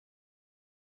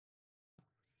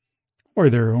Oi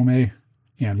there, Ome,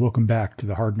 and welcome back to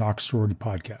the Hard Knocks Sorority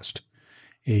Podcast,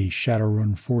 a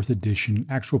Shadowrun 4th Edition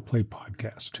actual play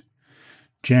podcast.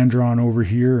 Jandron over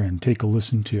here, and take a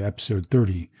listen to episode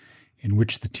 30, in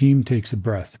which the team takes a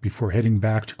breath before heading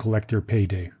back to collect their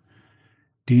payday.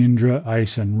 Deandra,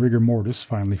 Ice, and Rigor Mortis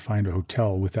finally find a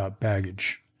hotel without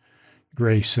baggage.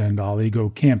 Grace and Ollie go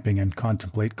camping and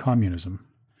contemplate communism.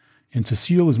 And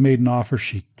Cecile is made an offer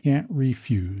she can't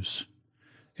refuse.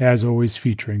 As always,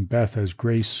 featuring Beth as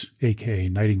Grace, a.k.a.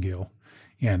 Nightingale,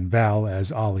 and Val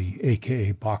as Ollie,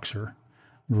 a.k.a. Boxer,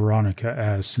 Veronica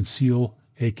as Cecile,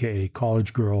 a.k.a.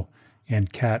 College Girl,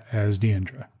 and Kat as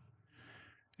Deandra.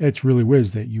 It's really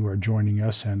whiz that you are joining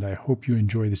us, and I hope you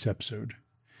enjoy this episode.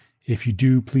 If you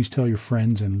do, please tell your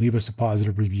friends and leave us a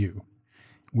positive review.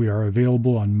 We are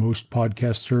available on most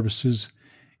podcast services,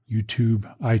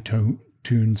 YouTube,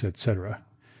 iTunes, etc.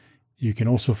 You can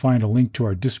also find a link to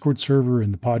our Discord server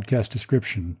in the podcast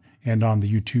description and on the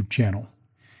YouTube channel.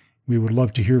 We would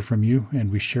love to hear from you,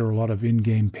 and we share a lot of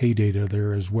in-game pay data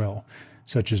there as well,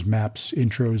 such as maps,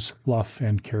 intros, fluff,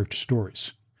 and character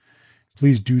stories.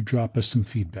 Please do drop us some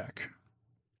feedback.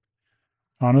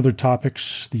 On other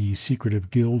topics, the secretive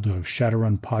guild of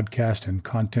Shadowrun podcast and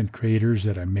content creators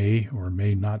that I may or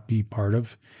may not be part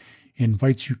of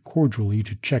invites you cordially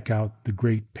to check out the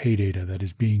great pay data that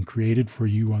is being created for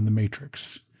you on the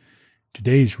Matrix.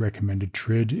 Today's recommended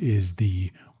TRID is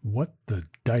the What the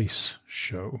Dice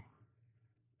show.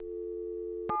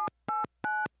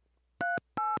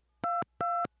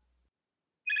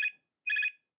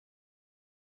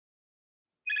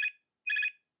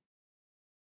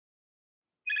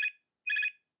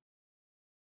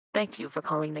 Thank you for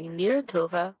calling the Near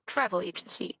Travel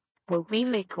Agency, where we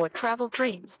make your travel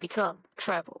dreams become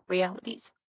travel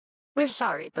realities. We're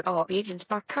sorry, but all agents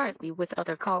are currently with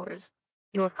other callers.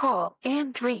 Your call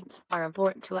and dreams are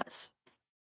important to us.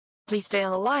 Please stay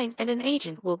on the line and an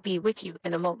agent will be with you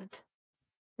in a moment.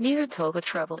 Near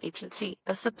Travel Agency,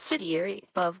 a subsidiary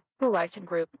of Horizon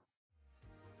Group.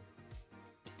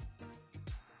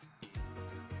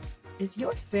 Is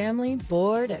your family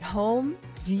bored at home?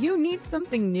 Do you need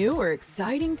something new or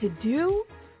exciting to do?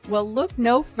 Well, look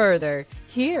no further.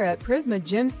 Here at Prisma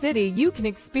Gym City, you can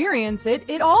experience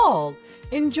it all.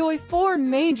 Enjoy 4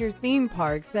 major theme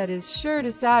parks that is sure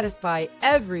to satisfy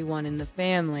everyone in the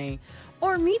family.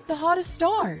 Or meet the hottest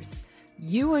stars.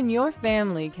 You and your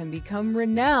family can become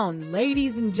renowned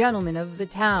ladies and gentlemen of the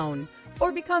town.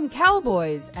 Or become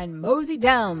cowboys and mosey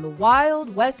down the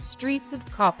wild west streets of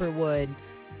Copperwood.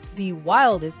 The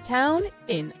wildest town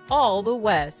in all the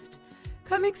West.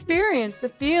 Come experience the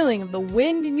feeling of the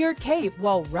wind in your cape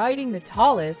while riding the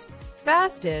tallest,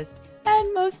 fastest,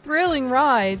 and most thrilling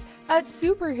rides at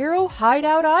Superhero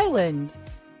Hideout Island.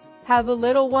 Have a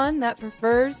little one that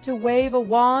prefers to wave a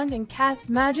wand and cast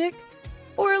magic?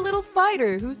 Or a little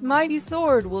fighter whose mighty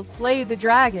sword will slay the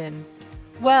dragon?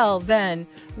 Well then,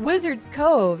 Wizard's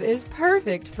Cove is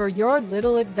perfect for your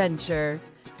little adventure.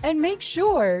 And make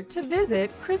sure to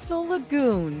visit Crystal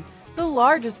Lagoon, the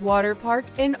largest water park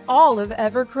in all of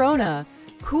Evercrona.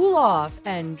 Cool off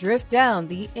and drift down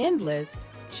the endless,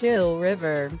 chill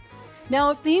river. Now,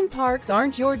 if theme parks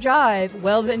aren't your jive,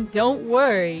 well then don't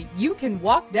worry. You can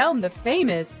walk down the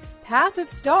famous Path of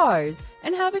Stars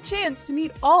and have a chance to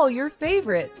meet all your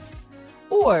favorites.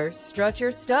 Or strut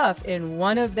your stuff in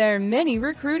one of their many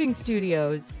recruiting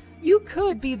studios. You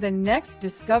could be the next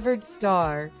discovered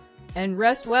star. And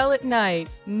rest well at night,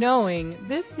 knowing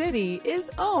this city is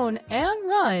owned and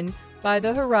run by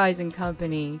the Horizon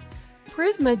Company.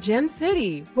 Prisma Gym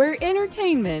City, where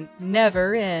entertainment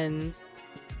never ends.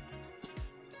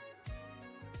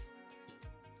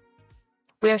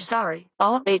 We're sorry,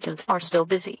 all agents are still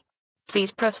busy.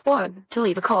 Please press 1 to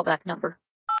leave a callback number.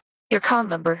 Your call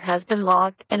number has been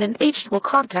logged and an agent will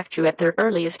contact you at their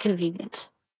earliest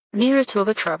convenience. Near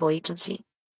Travel Agency,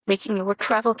 making your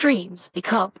travel dreams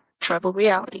become travel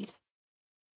realities.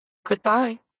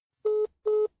 Goodbye.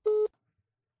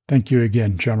 Thank you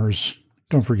again, chummers.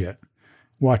 Don't forget,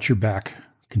 watch your back,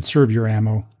 conserve your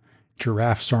ammo,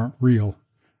 giraffes aren't real,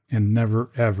 and never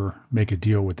ever make a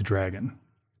deal with the dragon.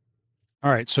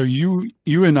 All right, so you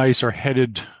and Ice are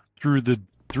headed through the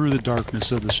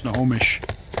darkness of the Snohomish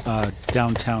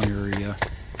downtown area,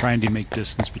 trying to make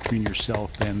distance between yourself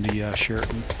and the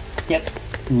Sheraton. Yep.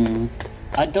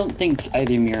 I don't think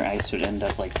either me or Ice would end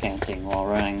up panting while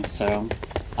running, so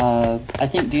I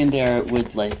think Deandra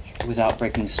would without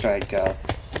breaking stride go,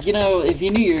 if you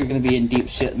knew you were going to be in deep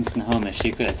shit in Snohomish,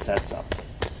 you could have said something.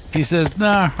 He says,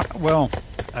 nah, well,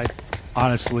 I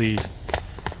honestly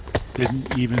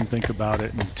didn't even think about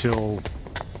it until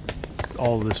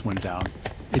all of this went down.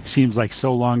 It seems like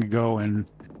so long ago, and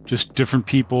just different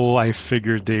people. I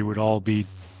figured they would all be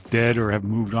dead or have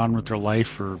moved on with their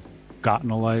life or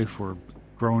gotten a life or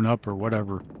grown up or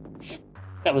whatever.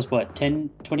 That was what, 10,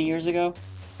 20 years ago?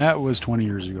 That was 20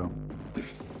 years ago.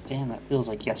 Damn, that feels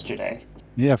like yesterday.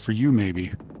 Yeah, for you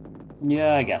maybe.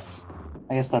 Yeah, I guess.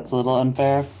 I guess that's a little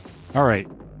unfair. All right,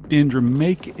 Indra,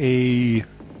 make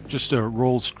just a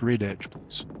roll straight edge,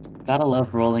 please. Gotta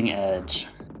love rolling edge.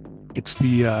 It's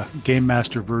the Game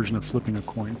Master version of flipping a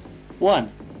coin.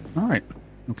 1. All right,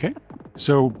 okay.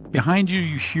 So behind you,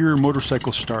 you hear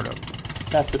motorcycle startup.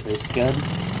 That's at least good.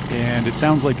 And it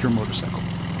sounds like your motorcycle.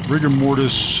 Rigor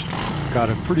Mortis got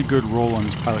a pretty good roll on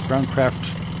his pilot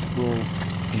groundcraft roll,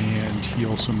 and he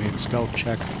also made a stealth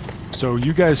check. So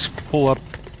you guys pull up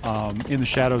in the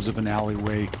shadows of an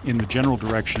alleyway in the general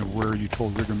direction of where you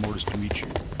told Rigor Mortis to meet you.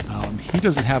 He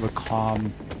doesn't have a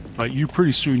comm, but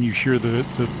pretty soon you hear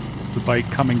the bike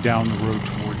coming down the road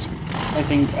towards you. I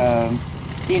think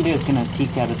D&D is gonna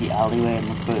peek out of the alleyway and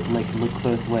look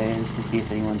both ways to see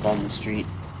if anyone's on the street,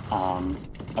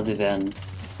 other than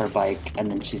her bike,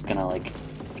 and then she's gonna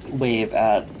wave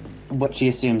at what she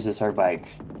assumes is her bike.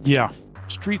 Yeah,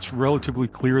 street's relatively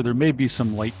clear. There may be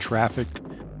some light traffic.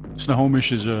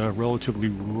 Snohomish is a relatively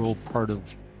rural part of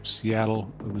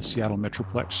Seattle, of the Seattle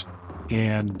Metroplex,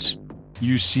 and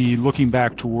you see, looking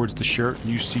back towards the Sheraton,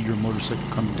 you see your motorcycle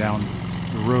coming down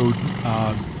the road.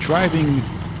 Driving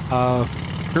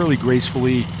fairly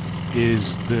gracefully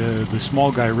is the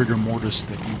small guy, Rigor Mortis,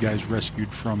 that you guys rescued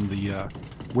from the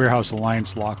Warehouse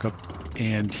Alliance lockup.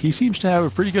 And he seems to have a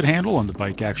pretty good handle on the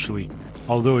bike, actually,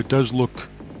 although it does look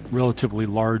relatively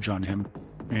large on him.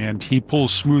 And he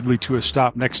pulls smoothly to a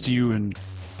stop next to you and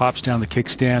pops down the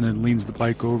kickstand and leans the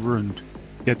bike over and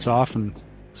gets off and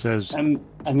says...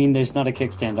 I mean, there's not a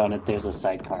kickstand on it, there's a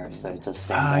sidecar, so it just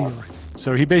stands out.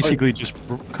 So he basically just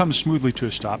comes smoothly to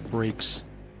a stop, brakes,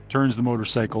 turns the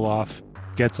motorcycle off,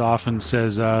 gets off and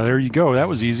says, there you go, that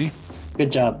was easy.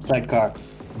 Good job, sidecar.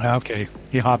 Okay,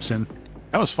 he hops in.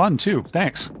 That was fun too,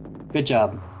 thanks. Good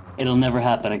job. It'll never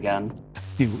happen again.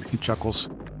 He chuckles.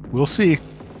 We'll see.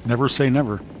 Never say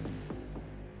never.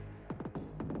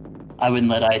 I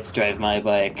wouldn't let Ice drive my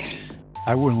bike.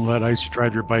 I wouldn't let Ice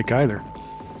drive your bike either.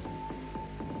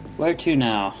 Where to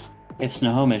now? If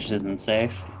Snohomish isn't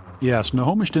safe. Yeah,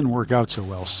 Snohomish didn't work out so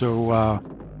well, so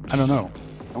I don't know.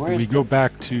 Where is go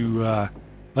back to...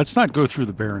 let's not go through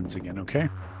the Barrens again, okay?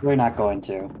 We're not going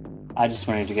to. I just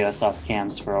wanted to get us off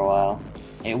cams for a while.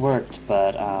 It worked,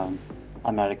 but I'm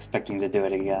not expecting to do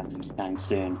it again anytime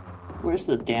soon. Where's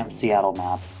the damn Seattle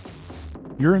map?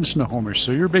 You're in Snohomish,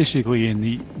 so you're basically in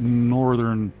the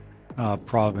northern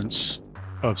province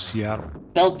of Seattle.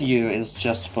 Bellevue is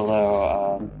just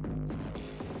below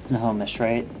Snohomish,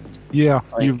 right? Yeah,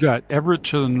 you've got Everett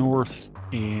to the north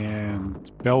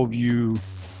and Bellevue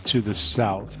to the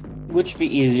south. Which would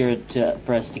be easier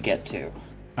for us to get to?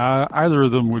 Either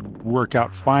of them would work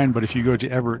out fine, but if you go to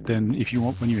Everett, then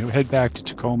when you head back to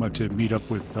Tacoma to meet up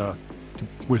with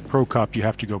Procop, you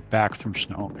have to go back through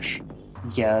Snohomish.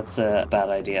 Yeah, that's a bad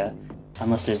idea.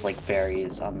 Unless there's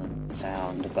ferries on the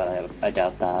Sound, but I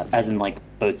doubt that. As in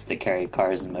boats that carry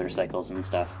cars and motorcycles and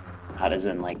stuff. Not as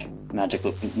in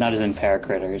magical, not as in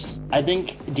paracritters. I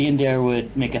think D&D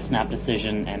would make a snap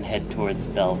decision and head towards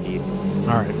Bellevue.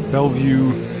 Alright,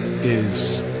 Bellevue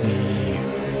is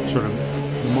the sort of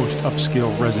most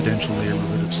upscale residential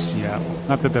neighborhood of Seattle.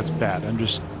 Not that that's bad, I'm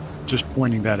just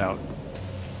pointing that out.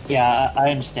 Yeah, I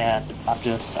understand. I'm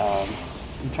just I'm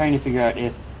trying to figure out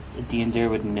if D&D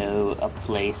would know a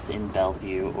place in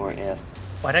Bellevue, or if...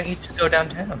 Why don't you just go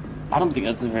downtown? I don't think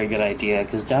that's a very good idea,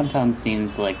 because downtown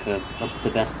seems like the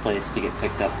best place to get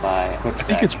picked up by Quicksec. I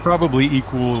think it's probably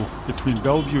equal between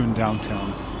Bellevue and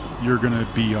downtown. You're going to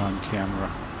be on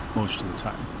camera most of the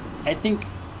time. I think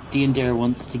D&D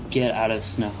wants to get out of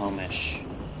Snohomish,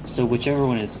 so whichever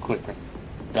one is quicker,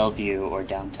 Bellevue or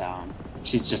downtown,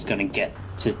 she's just going to get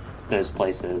to those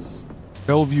places.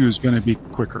 Bellevue is going to be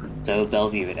quicker. So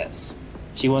Bellevue it is.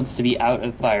 She wants to be out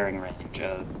of firing range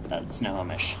of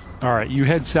Snohomish. All right, you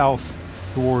head south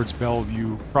towards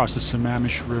Bellevue, across the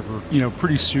Sammamish River.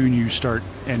 Pretty soon you start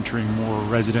entering more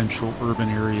residential urban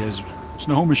areas.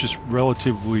 Snohomish is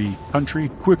relatively country.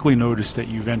 Quickly notice that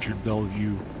you've entered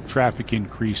Bellevue. Traffic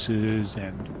increases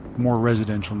and more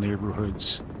residential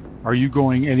neighborhoods. Are you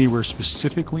going anywhere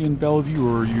specifically in Bellevue,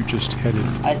 or are you just headed?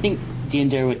 I think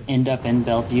D&D would end up in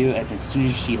Bellevue, and as soon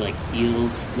as she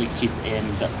feels like she's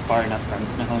far enough from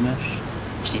Snohomish,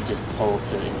 she'd just pull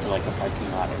into a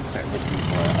parking lot and start looking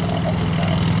for a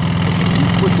hotel. You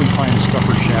quickly find a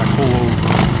stuffer shack, pull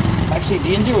over. Actually,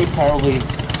 D&D would probably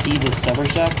see the stuffer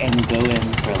shack and go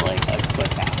in for a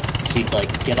quick half. She'd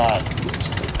get on,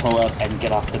 pull up and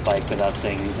get off the bike without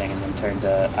saying anything, and then turn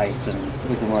to Ice and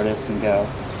rigor mortis and go,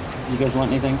 "You guys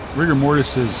want anything?" Rigor mortis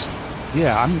says,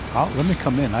 "Yeah, let me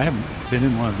come in. I haven't been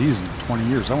in one of these in 20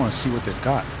 years. I want to see what they've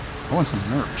got. I want some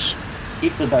nerfs."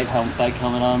 Keep the bike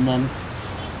helmet on then.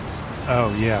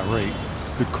 Oh yeah, right.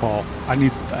 Good call.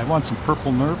 I want some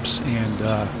purple nerfs, and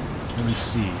let me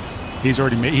see. He's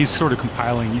sort of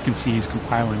compiling. You can see he's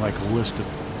compiling like a list of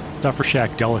Stuffer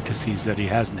Shack delicacies that he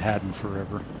hasn't had in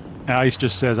forever. And Ice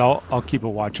just says, "I'll keep a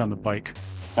watch on the bike."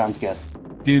 Sounds good.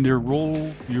 Dinder,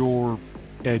 roll your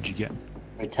edge again.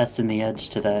 We're testing the edge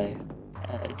today.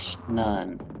 Edge,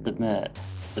 none. Submit.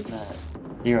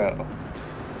 0.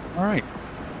 All right.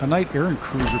 A night errant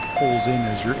cruiser pulls in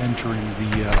as you're entering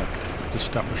the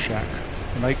Stuffer Shack.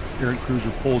 A night errant cruiser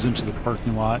pulls into the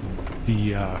parking lot.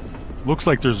 The looks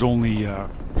like there's only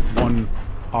one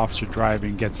officer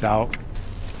driving. Gets out,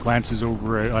 glances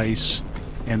over at Ice,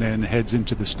 and then heads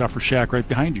into the Stuffer Shack right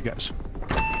behind you guys.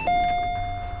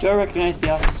 Do I recognize the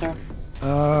officer?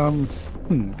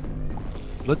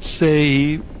 Let's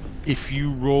say if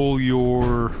you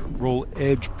roll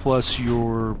edge plus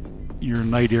your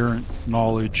knight errant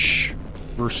knowledge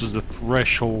versus a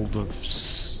threshold of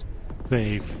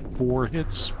say 4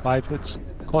 hits, 5 hits,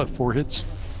 call it 4 hits.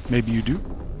 Maybe you do.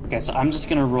 Okay, so I'm just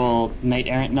gonna roll Knight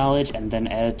Errant knowledge and then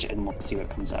edge, and we'll see what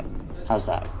comes up. How's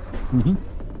that? Mm-hmm.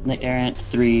 Knight Errant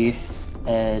 3,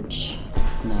 edge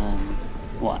none,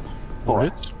 1. 4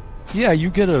 hits. Yeah, you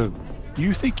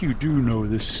think you do know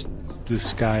this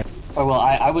guy. Oh well,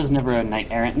 I was never a Knight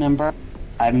Errant member.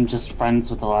 I'm just friends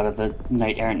with a lot of the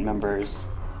Knight Errant members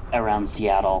around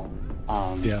Seattle.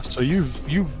 Yeah, so you've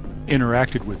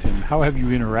interacted with him. How have you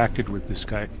interacted with this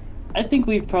guy? I think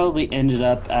we've probably ended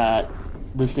up at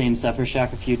the same Stuffer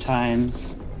Shack a few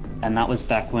times, and that was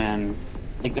back when,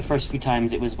 like, the first few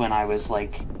times it was when I was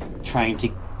like trying to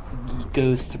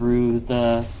go through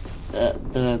the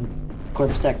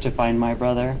corp sec to find my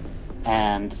brother,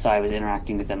 and so I was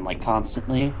interacting with them like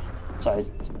constantly. So I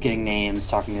was getting names,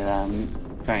 talking to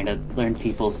them, trying to learn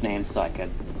people's names so I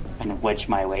could kind of wedge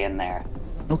my way in there.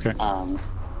 Okay.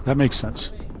 That makes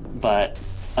sense. But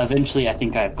eventually, I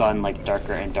think I've gone like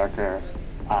darker and darker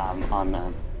on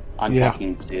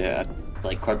talking to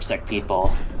like corpsec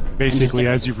people. Basically,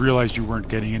 as you've realized you weren't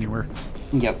getting anywhere.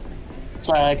 Yep.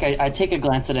 So I take a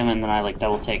glance at him, and then I like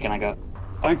double take and I go,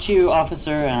 "Aren't you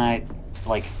officer?" And I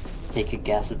like take a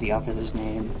guess at the officer's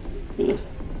name.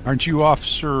 Aren't you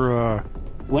Officer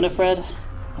Winifred?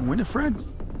 Winifred?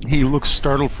 He looks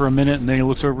startled for a minute, and then he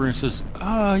looks over and says,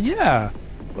 yeah.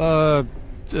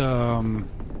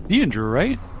 Danger,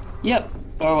 right? Yep.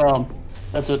 Oh well,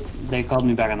 that's what they called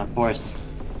me back on the force.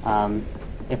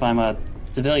 If I'm a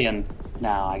civilian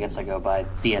now, I guess I go by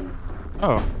Thean.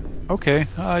 Oh, okay.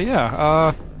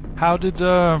 Yeah. How did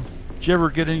you ever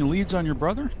get any leads on your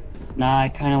brother? Nah, I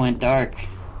kind of went dark.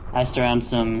 I asked around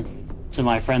to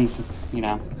my friends, you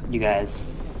guys,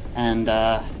 and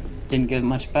didn't get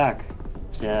much back.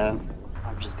 So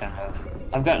I'm just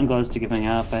I've gotten close to giving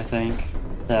up, I think.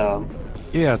 So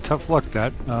yeah, tough luck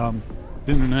that. I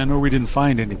know we didn't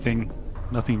find anything,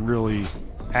 nothing really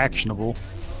actionable.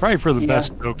 Probably for the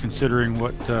best though, considering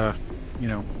what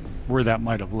where that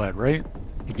might have led, right?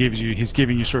 He's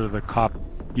giving you sort of the cop,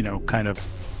 kind of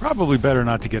probably better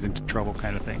not to get into trouble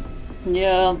kind of thing.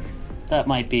 Yeah, that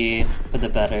might be for the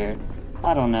better.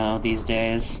 I don't know these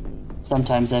days.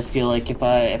 Sometimes I feel like if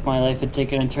my life had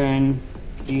taken a turn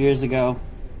a few years ago,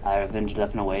 I would have ended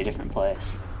up in a way different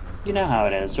place. You know how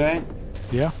it is, right?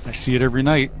 Yeah, I see it every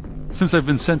night. Since I've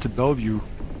been sent to Bellevue,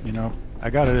 I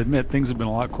gotta admit things have been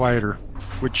a lot quieter,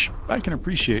 which I can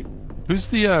appreciate. Who's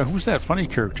that funny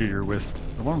character you're with?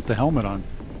 The one with the helmet on.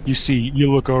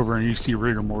 You look over and you see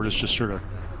Rigor Mortis just sort of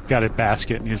got a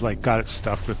basket, and he's like got it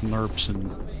stuffed with nerps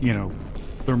and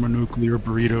thermonuclear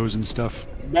burritos and stuff.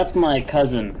 That's my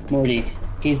cousin Morty.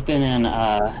 He's been in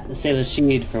Sailor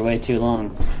Sheed for way too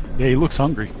long. Yeah, he looks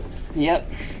hungry. Yep.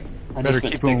 Better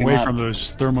keep him away from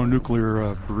those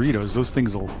thermonuclear burritos. Those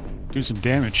things will do some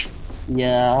damage.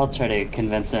 Yeah, I'll try to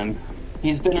convince him.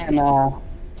 He's been in,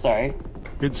 sorry.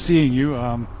 Good seeing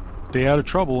you. Stay out of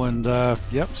trouble, and,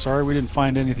 sorry we didn't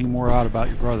find anything more out about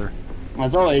your brother.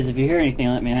 As always, if you hear anything,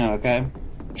 let me know, okay?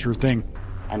 Sure thing.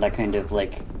 And I kind of,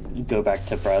 go back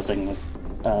to browsing with,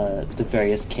 the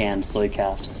various canned soy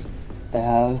calves they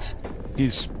have.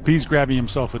 He's grabbing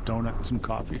himself a donut and some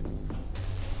coffee.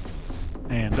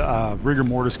 And Rigor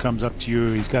Mortis comes up to you.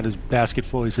 He's got his basket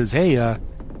full. He says, "Hey, I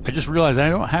just realized I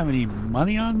don't have any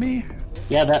money on me."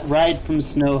 Yeah, that ride from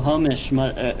Snohomish, or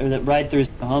that ride through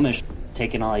Snohomish,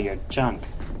 taking all your junk,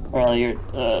 or all your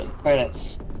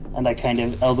credits. And I kind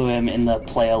of elbow him in the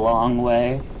play along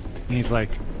way. And he's like,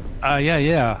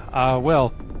 Yeah. Well,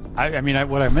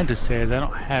 what I meant to say is I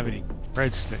don't have any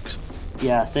breadsticks.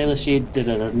 Yeah, say Lashid did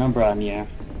a number on you.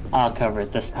 I'll cover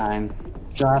it this time.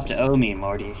 You'll have to owe me,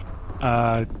 Morty.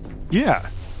 Yeah.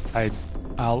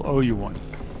 I'll owe you one.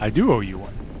 I do owe you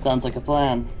one. Sounds like a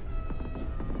plan.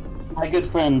 My good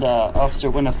friend, Officer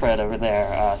Winifred over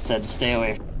there, said to stay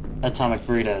away from atomic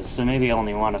burritos, so maybe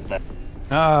only one of them.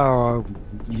 Oh,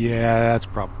 yeah, that's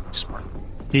probably smart.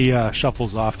 He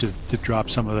shuffles off to drop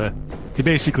some of the. He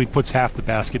basically puts half the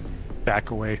basket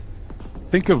back away.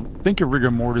 Think of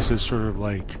rigor mortis as sort of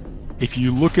like, if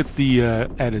you look at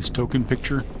at his token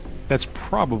picture, that's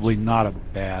probably not a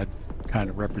bad kind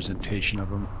of representation of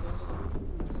him.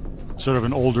 Sort of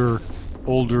an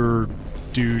older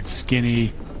dude,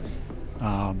 skinny,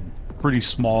 pretty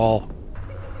small.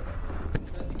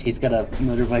 He's got a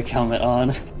motorbike helmet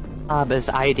on. His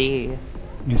ID.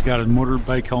 He's got a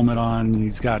motorbike helmet on.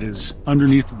 He's got his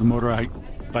underneath the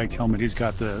motorbike helmet. He's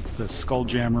got the skull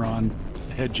jammer on,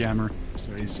 the head jammer,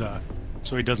 so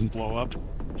he doesn't blow up.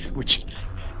 Which,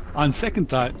 on second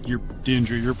thought,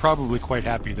 you're probably quite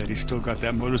happy that he's still got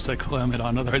that motorcycle helmet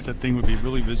on. Otherwise, that thing would be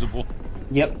really visible.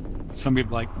 Yep. Somebody'd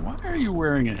be like, "Why are you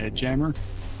wearing a head jammer?"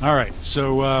 All right.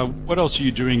 So, what else are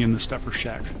you doing in the stuffer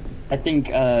shack? I think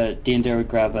D&D would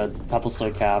grab a couple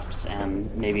soy calves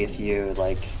and maybe a few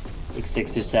like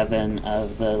 6 or 7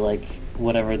 of the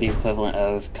whatever the equivalent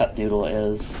of cup noodle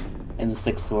is in the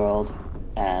sixth world,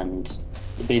 and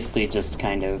basically just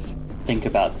kind of think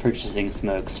about purchasing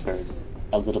smokes for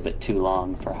a little bit too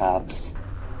long, perhaps,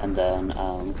 and then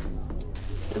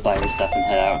buy your stuff and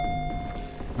head out.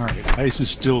 All right. Ice is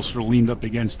still sort of leaned up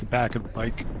against the back of the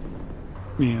bike,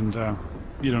 and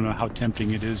you don't know how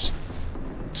tempting it is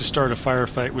to start a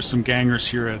firefight with some gangers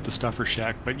here at the stuffer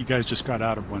shack, but you guys just got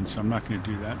out of one, so I'm not going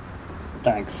to do that.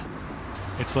 Thanks.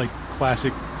 It's like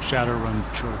classic Shadowrun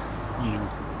trope. You know,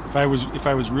 if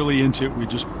I was really into it,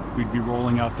 we'd be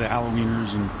rolling out the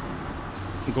Halloweeners and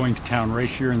going to town right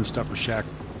here in the stuffer shack.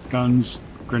 Guns,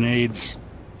 grenades.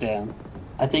 Damn.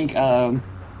 I think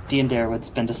D&D would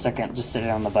spend a second just sitting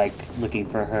on the bike looking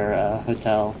for her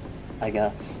hotel, I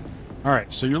guess. All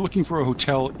right, so you're looking for a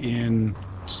hotel in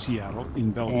Seattle,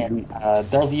 in Bellevue. In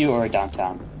Bellevue or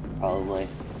downtown, probably.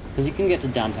 Because you can get to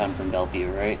downtown from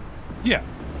Bellevue, right? Yeah.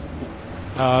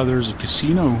 There's a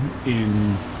casino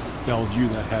in Bellevue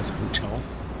that has a hotel,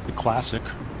 the Classic.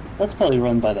 That's probably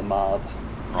run by the mob.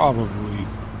 Probably.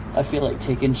 I feel like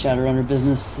taking Shadowrunner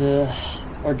business to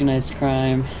organized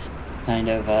crime, kind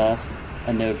of a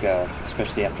no-go,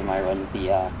 especially after my run with the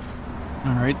yachts.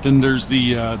 All right, then there's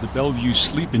the Bellevue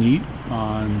Sleep and Eat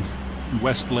on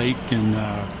Westlake and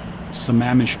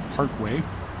Sammamish Parkway,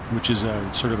 which is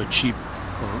a sort of a cheap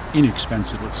or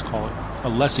inexpensive, let's call it, a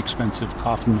less expensive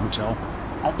Kaufman hotel.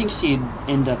 I think she'd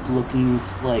end up looking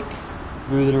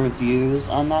through the reviews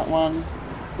on that one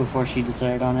before she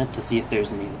decided on it to see if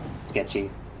there's anything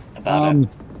sketchy about it.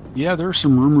 Yeah, there are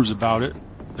some rumors about it.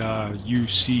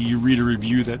 You read a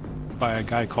review that by a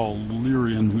guy called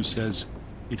Lyrian who says,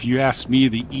 if you ask me,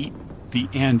 the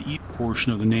eat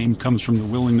portion of the name comes from the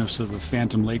willingness of the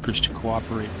Phantom Lakers to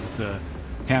cooperate with the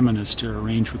Communists to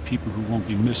arrange with people who won't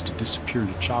be missed to disappear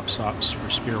into chop shops for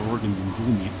spare organs and ghoul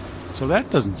meat. So that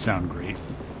doesn't sound great.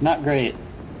 Not great,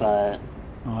 but...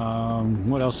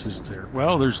 what else is there?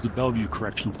 Well, there's the Bellevue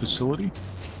Correctional Facility.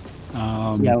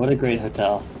 Yeah, what a great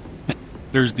hotel.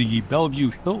 There's the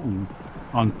Bellevue Hilton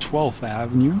on 12th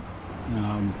Avenue.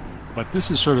 But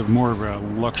this is sort of more of a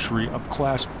luxury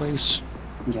upclass place.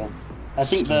 Yeah. I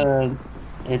think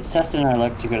it's testing our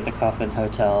luck to go to the Coffin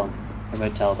Hotel,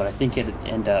 but I think it'd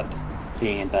end up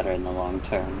being better in the long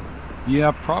term.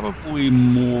 Yeah, probably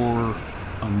more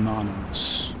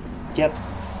anonymous. Yep.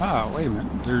 Wait a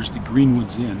minute. There's the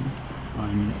Greenwoods Inn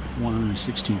on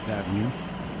 116th Avenue.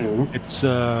 Ooh. It's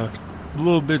a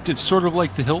little bit, it's sort of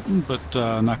like the Hilton, but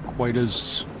not quite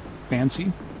as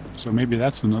fancy. So maybe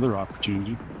that's another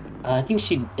opportunity. I think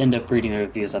she'd end up reading the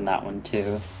reviews on that one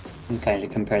too, and kind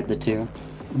of compared the two.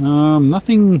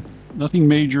 Nothing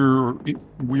major or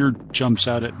weird jumps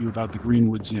out at you about the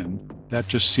Greenwoods Inn. That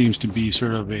just seems to be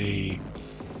sort of a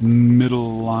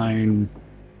middle line,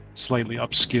 slightly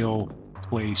upscale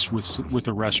place with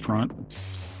a restaurant.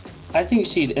 I think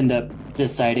she'd end up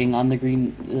deciding on the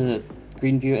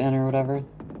Greenview Inn or whatever.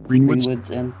 Greenwoods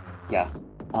Inn. Yeah.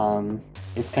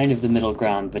 It's kind of the middle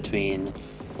ground between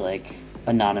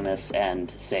anonymous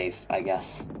and safe, I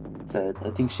guess. So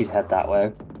I think she'd head that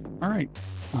way. All right.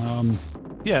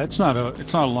 Yeah, it's not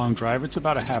a long drive. It's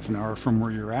about a half an hour from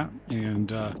where you're at,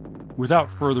 and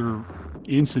without further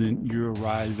incident, you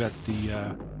arrive at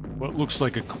the what looks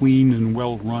like a clean and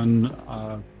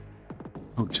well-run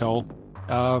hotel.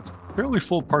 fairly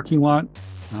full parking lot.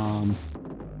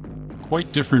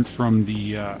 Quite different from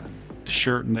the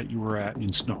Sheraton that you were at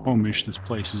in Snohomish. This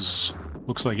place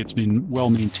looks like it's been well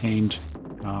maintained.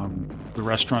 The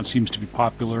restaurant seems to be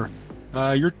popular.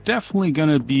 You're definitely going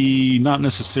to be not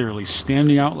necessarily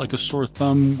standing out like a sore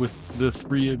thumb with the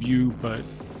three of you, but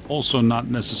also not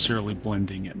necessarily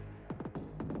blending in.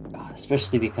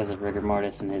 Especially because of rigor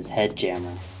mortis and his head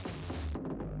jammer.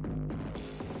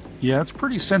 Yeah, it's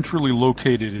pretty centrally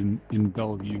located in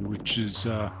Bellevue, which is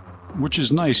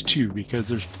nice too, because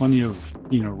there's plenty of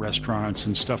restaurants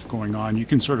and stuff going on. You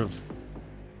can sort of,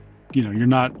 you're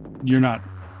not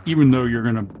even though you're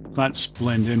gonna not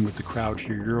blend in with the crowd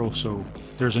here,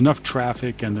 there's enough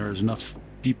traffic and there's enough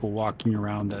people walking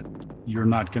around that you're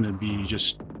not going to be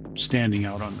just standing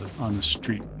out on the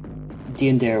street.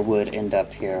 Diandere would end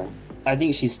up here. I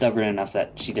think she's stubborn enough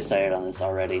that she decided on this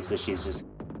already, so she's just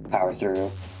power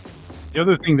through. The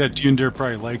other thing that Diandere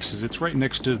probably likes is it's right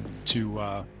next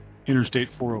to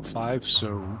Interstate 405,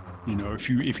 so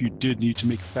if you did need to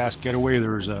make a fast getaway,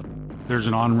 there's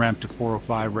an on-ramp to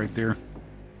 405 right there.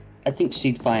 I think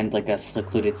she'd find like a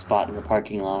secluded spot in the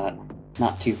parking lot,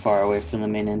 not too far away from the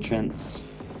main entrance.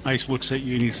 Ice looks at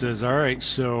you and he says, "All right,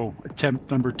 so attempt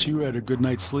number 2 at a good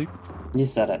night's sleep." You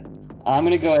said it. I'm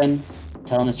gonna go in,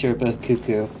 tell him that you're both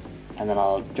cuckoo, and then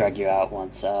I'll drag you out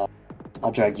once. I'll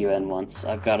drag you in once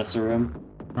I've got us a room.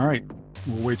 All right,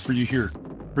 we'll wait for you here.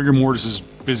 Rigor mortis is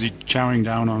busy chowing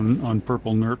down on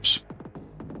purple nerps.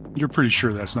 You're pretty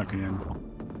sure that's not going to end well.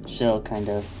 She'll kind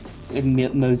of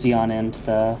mosey on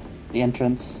into the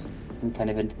entrance and kind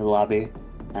of into the lobby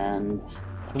and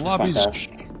the lobby's,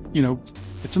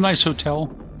 it's a nice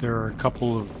hotel. There are a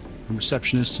couple of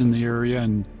receptionists in the area,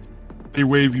 and they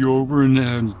wave you over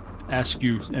and ask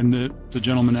you, and the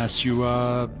gentleman asks you,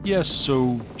 yes,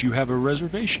 so do you have a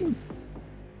reservation?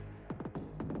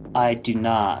 I do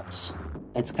not.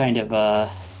 It's kind of a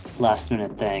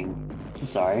last-minute thing. I'm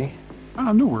sorry.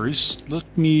 No worries. Let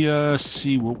me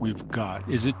see what we've got.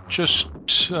 Is it just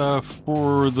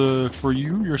for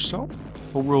you yourself,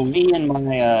 or will it's me and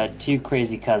my 2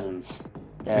 crazy cousins?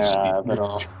 They're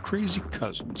little 2 crazy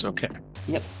cousins. Okay.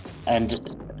 Yep. And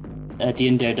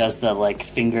Diandere does the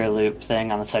finger loop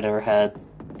thing on the side of her head.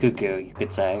 Cuckoo, you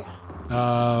could say.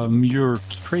 Your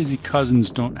crazy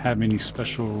cousins don't have any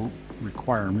special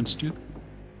requirements, do they?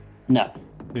 No.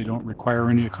 They don't require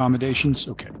any accommodations?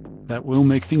 Okay. That will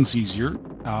make things easier.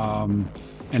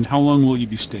 And how long will you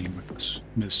be staying with us,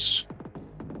 Miss?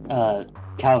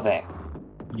 Calvé.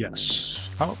 Yes.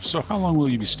 How long will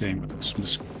you be staying with us,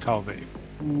 Miss Calvé?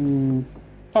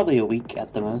 Probably a week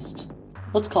at the most.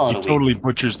 Let's call it a week. He totally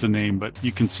butchers the name, but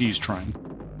you can see he's trying.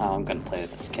 Oh, I'm gonna play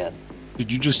with this kid.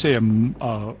 Did you just say a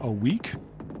week?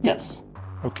 Yes.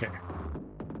 Okay.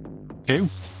 Okay.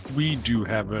 We do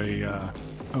have a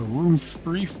room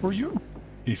free for you.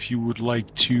 If you would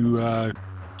like to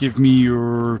give me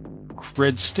your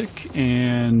cred stick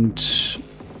and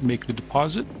make the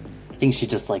deposit. I think she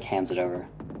just hands it over.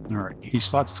 All right. He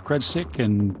slots the cred stick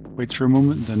and waits for a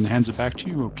moment, then hands it back to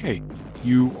you. Okay.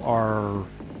 You are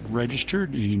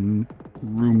registered in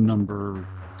room number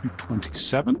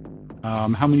 227.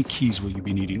 How many keys will you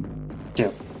be needing?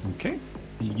 2. Okay.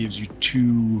 He gives you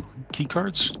 2 key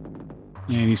cards.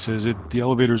 And he says the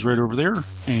elevator's right over there,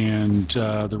 and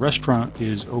the restaurant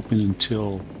is open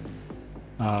until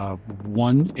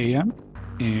 1 a.m.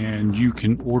 and you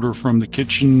can order from the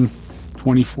kitchen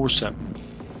 24/7.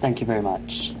 Thank you very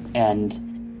much.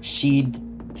 And she'd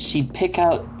pick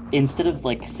out, instead of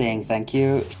saying thank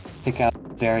you, pick out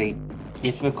a very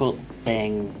difficult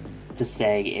thing to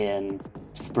say in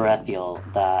Sparethial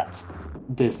that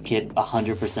this kid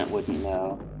 100% wouldn't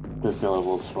know the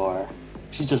syllables for.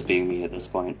 She's just being me at this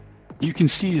point. You can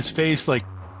see his face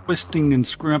twisting and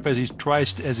screwing up as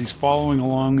he's following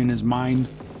along in his mind,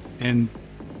 and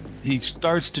he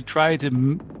starts to try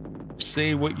to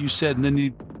say what you said, and then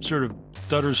he sort of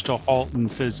stutters to a halt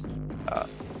and says,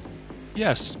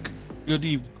 "Yes, good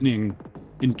evening.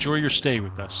 Enjoy your stay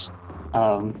with us."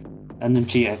 And then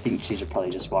I think she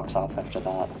probably just walks off after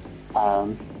that.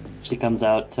 She comes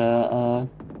out to,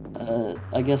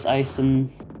 I guess Ice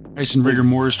and Rigor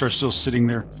Mortis are still sitting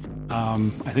there.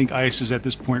 I think Ice has at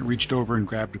this point reached over and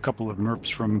grabbed a couple of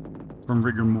nerps from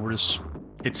Rigor Mortis.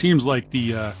 It seems like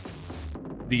the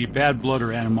bad blood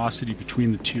or animosity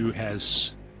between the two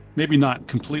has maybe not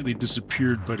completely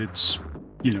disappeared, but it's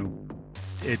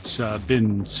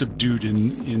been subdued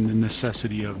in the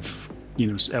necessity of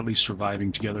at least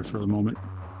surviving together for the moment.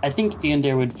 I think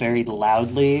Diandere would very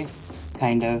loudly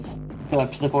kind of go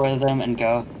up to the 4 of them and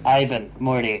go, "Ivan,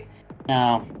 Morty,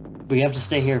 now we have to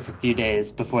stay here for a few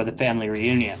days before the family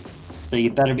reunion. So you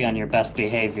better be on your best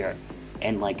behavior,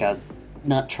 and like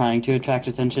not trying to attract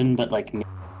attention, but like make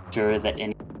sure that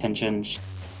any attention is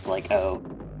like, oh,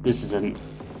 this isn't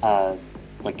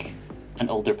like an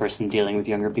older person dealing with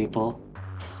younger people,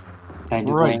 kind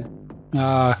of Right.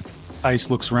 way. Ice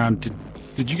looks around.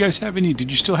 Did you guys have any?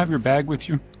 Did you still have your bag with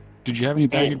you? Did you have any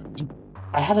baggage?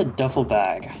 I had a duffel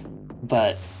bag,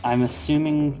 but I'm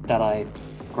assuming that I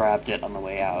grabbed it on the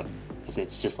way out because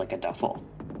it's just like a duffel.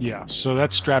 Yeah, so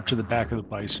that's strapped to the back of the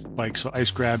bike. So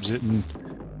Ice grabs it, and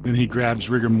then he grabs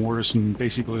Rigor Mortis and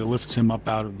basically lifts him up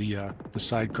out of the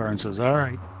sidecar and says, "All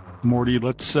right, Morty,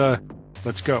 let's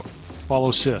go.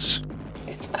 Follow Sis."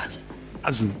 It's cousin.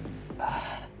 Cousin.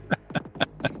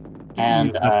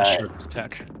 And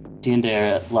attack.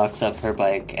 Diandere locks up her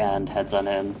bike and heads on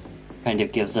in. Kind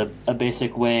of gives a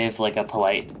basic wave, like a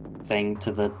polite thing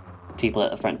to the people at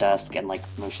the front desk, and like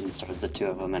motions toward the two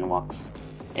of them and walks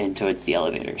in towards the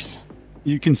elevators.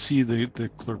 You can see the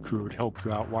clerk who would help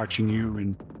you out watching you,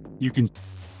 and you can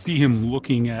see him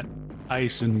looking at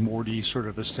Ice and Morty, sort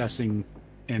of assessing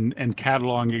and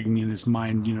cataloging in his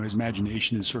mind. You know, his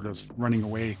imagination is sort of running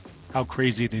away, how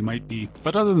crazy they might be.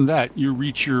 But other than that, you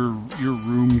reach your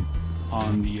room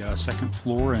on the second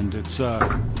floor, and it's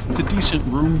a decent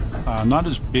room, not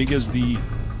as big as the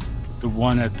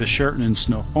one at the Sheraton in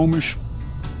Snohomish,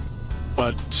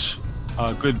 but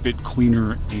a good bit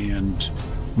cleaner and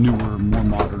newer, more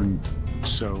modern.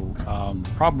 So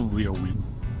probably a win.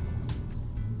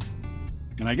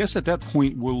 And I guess at that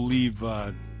point we'll leave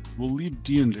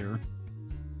Diandere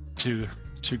to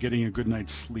getting a good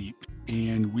night's sleep,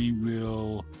 and we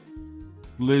will.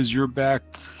 Liz, you're back.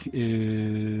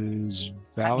 Is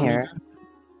Valerie? Here.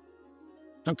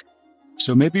 Okay.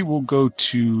 So maybe we'll go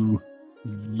to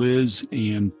Liz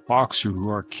and Boxer, who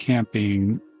are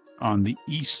camping on the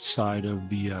east side of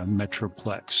the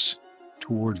Metroplex,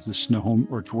 towards the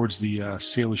Snohomish, or towards the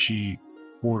Salish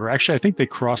border. Actually, I think they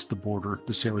crossed the border,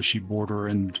 the Salish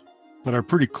border, but are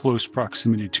pretty close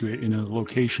proximity to it in a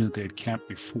location that they had camped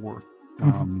before.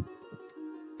 Mm-hmm.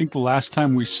 I think the last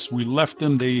time we left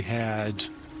them, they had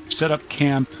set up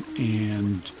camp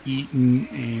and eaten,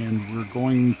 and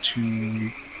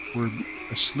we're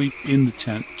asleep in the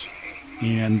tent.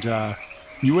 And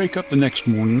you wake up the next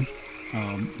morning,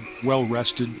 well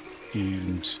rested,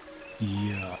 and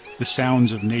the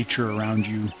sounds of nature around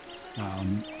you.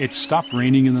 It stopped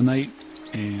raining in the night,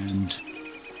 and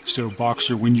so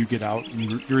Boxer, when you get out,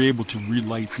 you're able to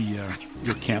relight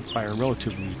your campfire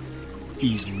relatively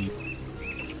easily.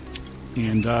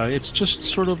 And it's just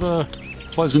sort of a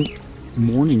pleasant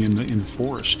morning in the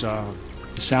forest. The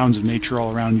sounds of nature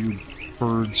all around you,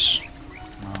 birds,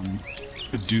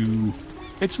 the dew.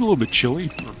 It's a little bit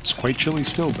chilly. It's quite chilly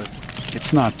still, but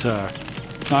it's not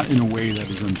in a way that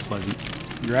is unpleasant.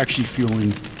 You actually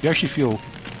feel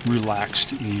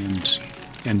relaxed and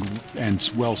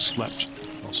well slept.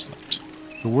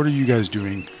 So what are you guys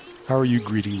doing? How are you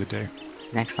greeting the day?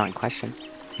 An excellent question.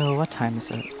 So what time is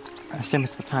it? I assume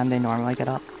it's the time they normally get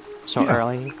up. So Yeah.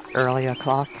 early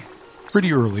o'clock.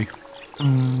 Pretty early.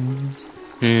 Hmm.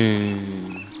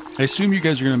 I assume you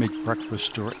guys are going to make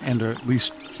breakfast and at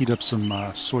least heat up some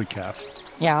soy calf.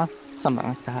 Yeah, something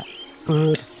like that.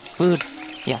 Food.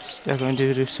 Yes, they're going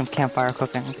to do some campfire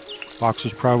cooking.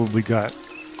 Boxer's probably got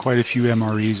quite a few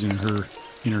MREs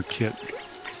in her kit.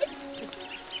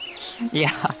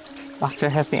 Yeah, Boxer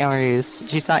has the MREs.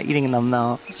 She's not eating them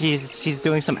though. She's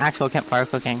doing some actual campfire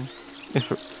cooking.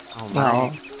 Oh my.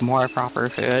 Well, more proper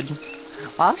food.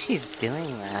 While she's doing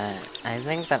that, I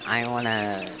think that I want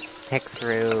to pick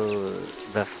through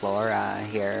the flora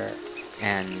here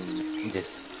and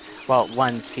just, well,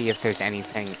 one, see if there's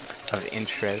anything of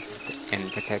interest in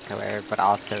particular, but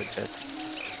also just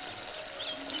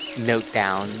note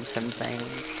down some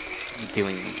things,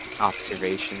 doing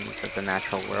observations of the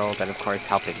natural world, and of course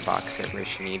helping Boxer where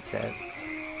she needs it.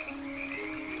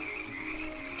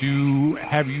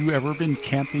 Have you ever been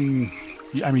camping?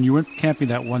 I mean, you went camping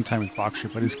that one time with Boxer,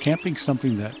 but is camping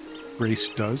something that Grace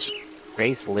does?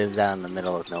 Grace lives out in the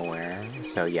middle of nowhere,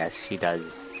 so yes, she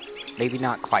does. Maybe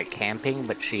not quite camping,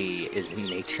 but she is in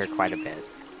nature quite a bit.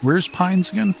 Where's Pines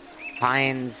again?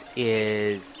 Pines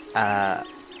is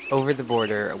over the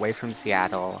border, away from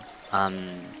Seattle,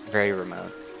 very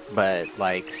remote, but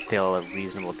like still a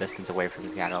reasonable distance away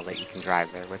from Seattle that you can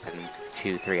drive there within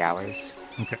 2-3 hours.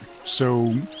 Okay,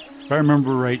 so if I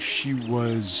remember right, she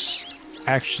was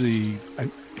actually,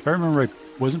 if I remember right,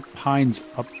 wasn't Pines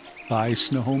up by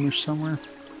Snohomish somewhere?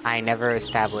 I never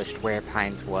established where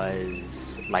Pines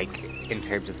was, like, in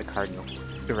terms of the cardinal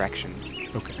directions.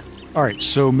 Okay. All right,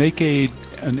 so make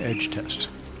an edge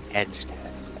test. Edge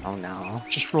test. Oh no.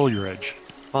 Just roll your edge.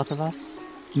 Both of us?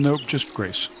 Nope, just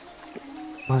Grace.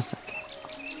 Was it?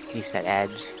 You said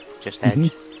edge? Just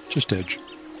edge? Just Edge.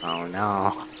 Oh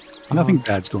no. Nothing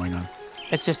bad's going on.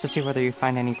 It's just to see whether you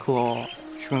find any cool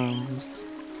shrooms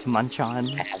to munch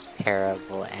on. I have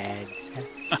terrible edge.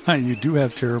 You do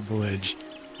have terrible Edge.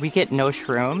 We get no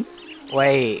shrooms?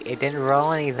 Wait, it didn't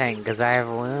roll anything because I have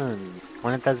wounds.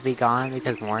 Wouldn't those be gone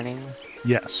because morning?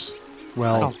 Yes.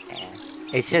 Well, Okay.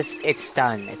 It's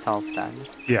stunned. It's all stunned.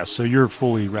 yeah, so you're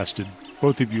fully rested.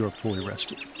 Both of you are fully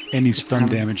rested. Any stun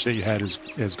damage that you had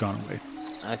has gone away.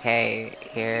 Okay,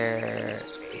 here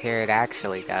it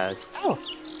actually goes. Oh,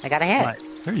 I got a hit. Right.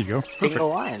 There you go. Perfect. Single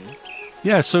one.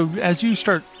 Yeah, so as you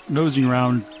start nosing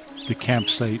around the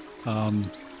campsite,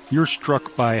 you're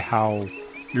struck by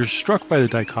the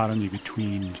dichotomy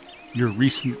between your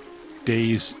recent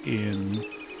days in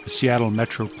the Seattle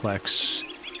Metroplex,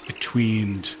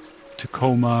 between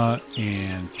Tacoma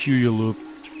and Puyallup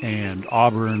and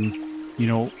Auburn,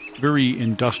 very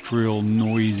industrial,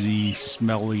 noisy,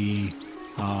 smelly,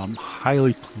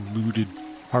 highly polluted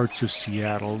parts of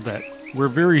Seattle where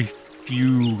very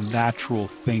few natural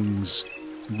things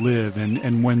live,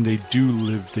 and when they do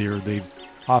live there, they've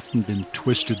often been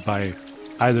twisted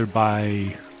either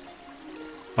by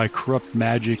corrupt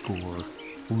magic or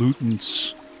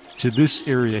pollutants, to this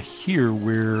area here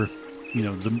where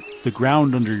the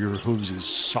ground under your hooves is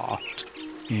soft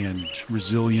and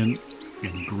resilient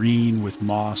and green with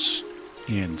moss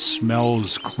and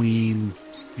smells clean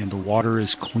and the water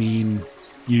is clean.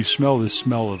 You smell the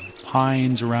smell of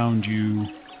pines around you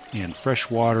and fresh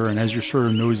water, and as you're sort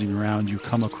of nosing around, you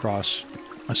come across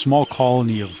a small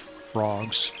colony of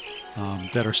frogs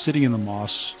that are sitting in the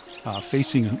moss,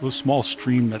 facing a small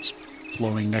stream that's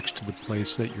flowing next to the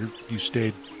place that you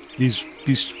stayed.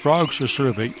 These frogs are sort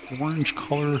of a orange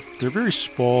color. They're very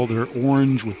small. They're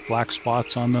orange with black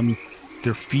spots on them.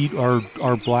 Their feet are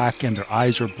black and their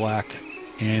eyes are black,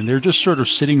 and they're just sort of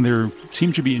sitting there,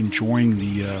 seem to be enjoying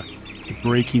the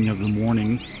breaking of the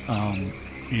morning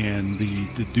and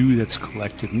the dew that's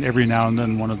collected. And every now and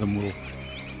then one of them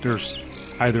there's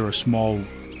either a small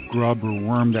grub or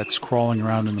worm that's crawling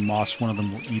around in the moss. One of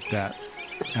them will eat that.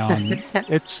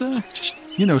 It's just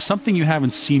something you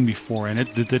haven't seen before, and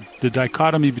the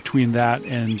dichotomy between that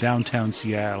and downtown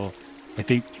Seattle, I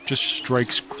think, just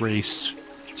strikes Grace.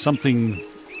 Something,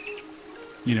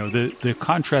 the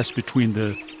contrast between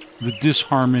the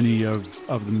disharmony of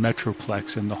the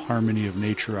Metroplex and the harmony of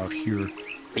nature out here.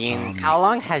 How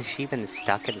long has she been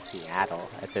stuck in Seattle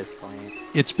at this point?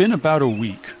 It's been about a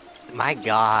week. My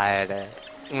God.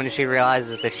 When she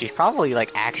realizes that, she's probably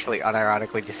actually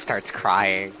unironically just starts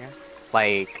crying.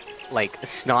 Like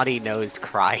snotty-nosed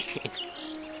crying.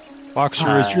 Boxer,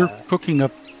 as you're cooking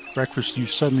up breakfast, you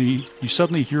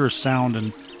suddenly hear a sound,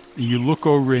 and you look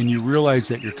over and you realize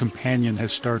that your companion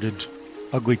has started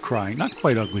ugly crying. Not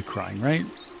quite ugly crying, right?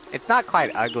 It's not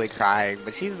quite ugly crying,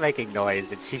 but she's making noise,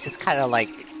 and she's just kind of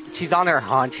she's on her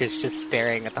haunches just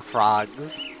staring at the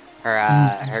frogs.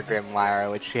 Her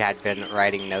grimoire, which she had been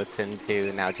writing notes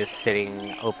into, now just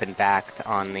sitting open-backed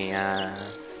on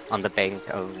the bank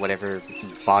of whatever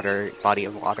body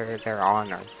of water they're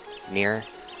on or near.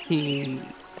 He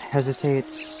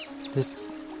hesitates, just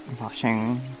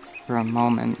watching for a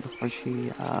moment before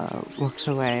she looks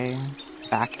away,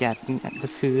 back at the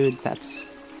food that's,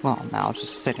 now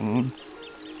just sitting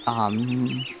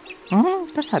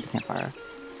beside the campfire.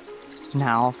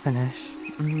 Now finished.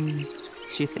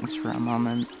 She thinks for a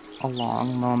moment, a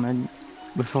long moment,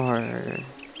 before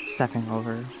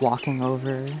walking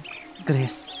over.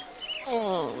 Grace.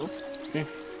 He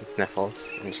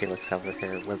sniffles, and she looks over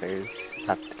her withers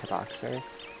up to Boxer.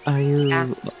 Are you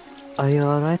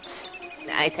alright?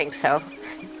 I think so.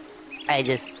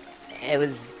 It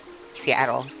was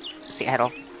Seattle.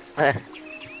 I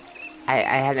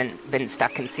hadn't been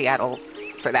stuck in Seattle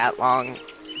for that long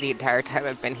the entire time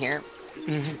I've been here.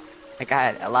 I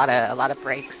got a lot of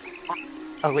breaks.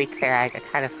 A week there, I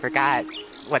kind of forgot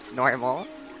what's normal.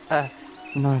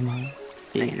 Normal.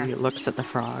 He looks at the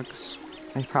frogs.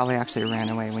 They probably actually ran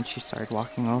away when she started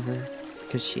walking over,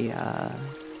 because she,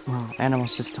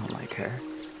 animals just don't like her.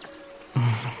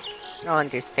 I don't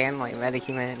understand why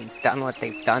metahuman's done what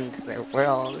they've done to their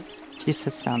world. She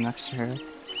sits down next to her.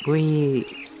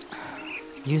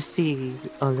 You see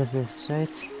all of this,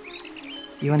 right?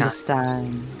 You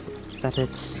understand that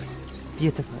it's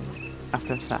beautiful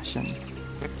after fashion.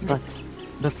 But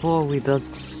before we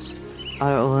built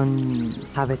our own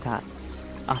habitats,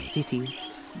 our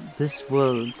cities, this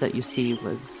world that you see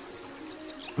was...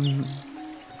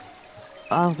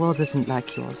 our world isn't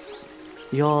like yours.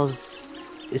 Yours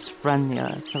is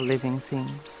friendlier to living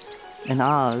things. And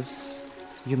ours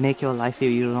you make your life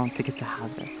here, you don't get to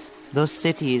have it. Those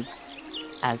cities,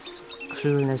 as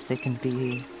cruel as they can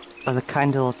be, are the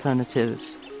kind of alternative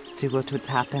to what would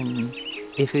happen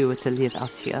if we were to live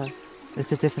out here.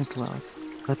 It's a different world.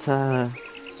 But, I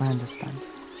understand.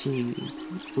 She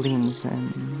leans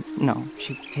and, no,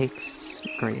 she takes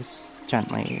Grace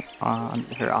gently on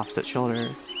her opposite shoulder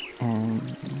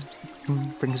and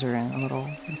brings her in a little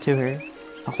to her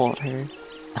to hold her.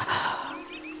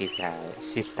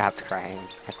 She stopped crying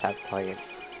at that point,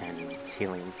 and she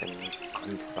leans in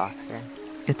onto Boxer.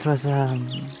 It was, I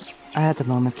had a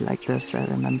moment like this, I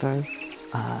remember.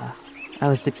 I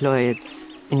was deployed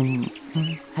in...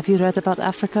 Have you read about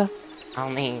Africa?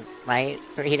 Only light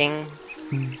reading.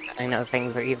 Hmm. I know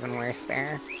things are even worse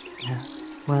there. Yeah.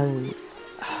 Well,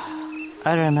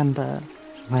 I remember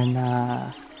when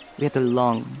we had a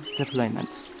long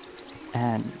deployment,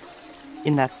 and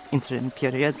in that interim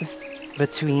period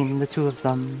between the two of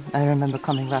them, I remember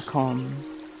coming back home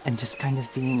and just kind of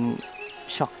being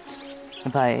shocked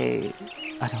by,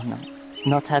 I don't know,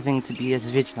 not having to be as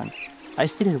vigilant. I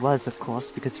still was, of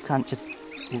course, because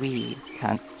we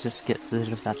can't just get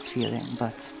rid of that feeling,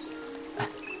 but I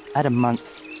had a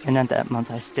month, and in that month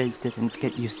I still didn't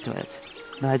get used to it.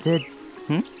 But I did,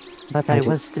 But I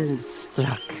was still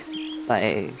struck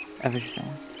by everything.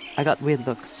 I got weird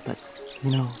looks, but,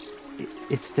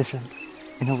 it's different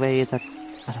in a way that,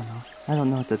 I don't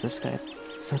know what to describe,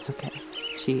 so it's okay.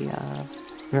 She,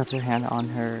 rubbed her hand on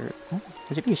her,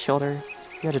 would it be a shoulder?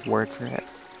 You had a word for it.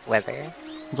 Wither?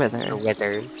 Wither. Or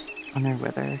withers. On her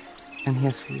wither. I'm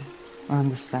here for you. I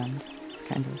understand,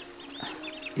 kind of.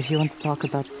 If you want to talk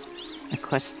about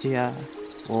Equestria,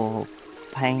 or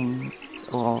pain,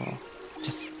 or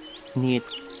just need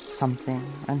something,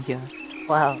 I'm here.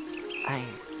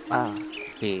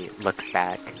 He looks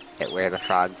back at where the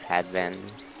frogs had been.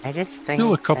 I just think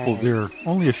Still a couple there.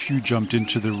 Only a few jumped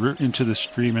into the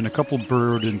stream, and a couple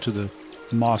burrowed into the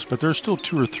moss. But there's still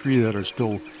 2 or 3 that are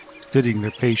still sitting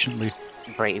there patiently.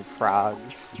 Brave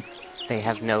frogs. They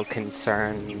have no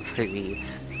concern for the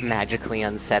magically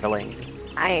unsettling.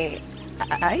 I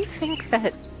think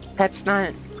that's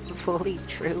not fully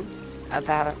true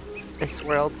about this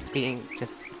world being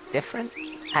just different.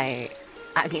 I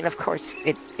mean, of course,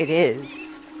 it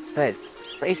is, but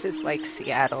places like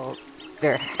Seattle,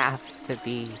 there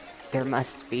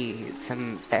must be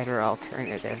some better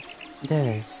alternative.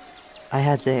 There is. I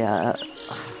had a,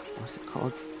 what was it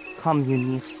called?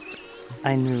 Communist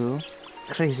I knew.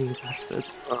 Crazy bastard.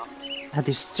 Had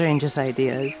the strangest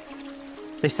ideas.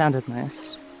 They sounded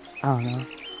nice. I don't know.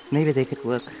 Maybe they could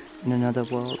work in another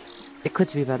world. It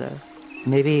could be better.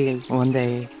 Maybe one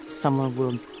day someone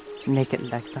will make it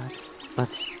like that.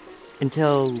 But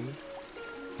until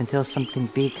something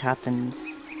big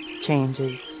happens,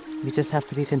 changes, we just have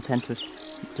to be content with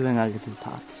doing our little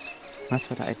parts. That's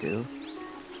what I do.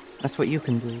 That's what you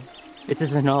can do. It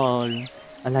isn't all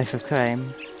a life of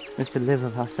crime. We have to live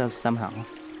with ourselves somehow.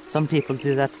 Some people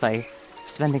do that by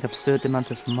spending absurd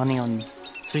amounts of money on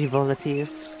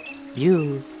frivolities.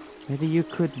 Maybe you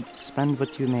could spend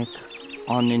what you make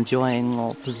on enjoying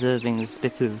or preserving this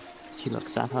bit of... She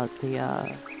looks at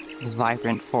the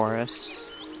vibrant forest.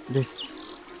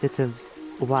 This bit of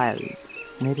wild.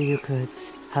 Maybe you could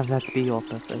have that be your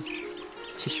purpose.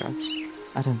 She shrugs.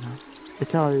 I don't know.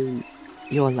 It's all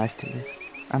your life to live.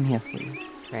 I'm here for you.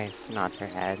 Grace nods her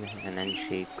head, and then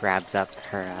she grabs up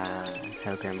her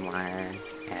grimoire,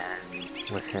 and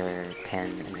with her pen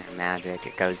and her magic,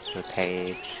 it goes to the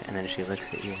page, and then she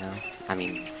looks at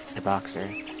the Boxer,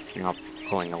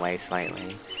 pulling away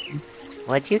slightly.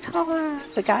 What'd you call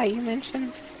the guy you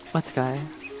mentioned? What guy?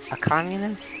 A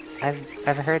communist?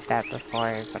 I've heard that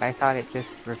before, but I thought it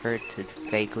just referred to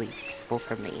vaguely people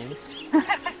from the East.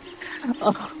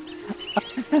 Oh.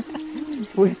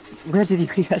 Where did you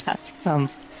hear that from?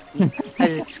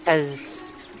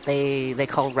 Because they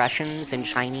call Russians and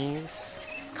Chinese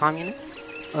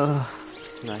communists. Who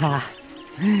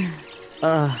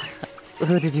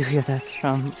did you hear that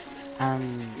from?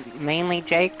 Mainly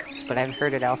Jake, but I've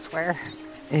heard it elsewhere.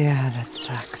 Yeah, that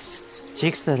tracks.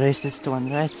 Jake's the racist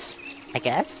one, right? I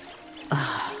guess.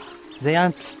 They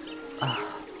aren't...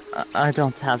 I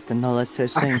don't have the knowledge to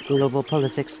explain global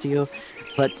politics to you,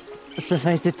 but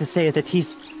suffice it to say that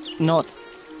he's not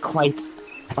quite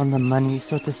on the money,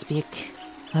 so to speak.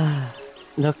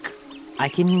 Look, I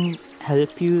can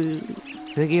help you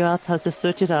figure out how to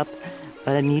search it up,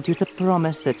 but I need you to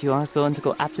promise that you aren't going to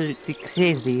go absolutely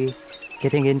crazy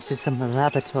getting into some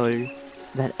rabbit hole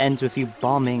that ends with you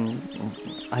bombing,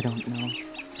 I don't know,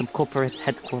 some corporate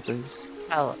headquarters.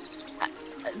 Oh,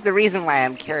 the reason why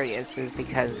I'm curious is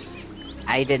because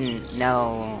I didn't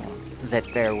know that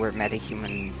there were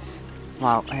metahumans.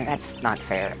 Well, that's not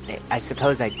fair. I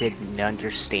suppose I did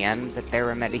understand that there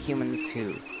were metahumans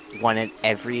who wanted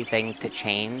everything to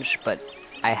change, but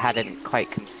I hadn't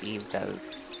quite conceived of.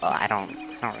 Well, I don't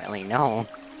really know.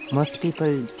 Most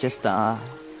people just are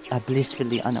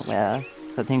blissfully unaware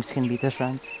that things can be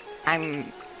different.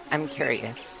 I'm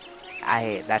curious.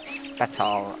 That's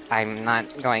all. I'm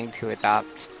not going to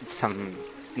adopt some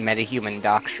metahuman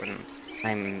doctrine.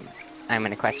 I'm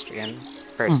an equestrian,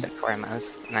 first and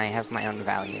foremost, and I have my own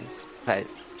values. But,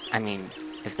 I mean,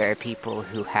 if there are people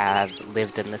who have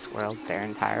lived in this world their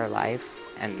entire life,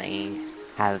 and they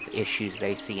have issues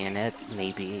they see in it,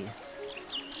 maybe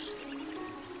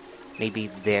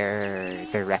their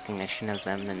recognition of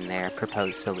them and their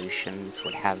proposed solutions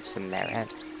would have some merit.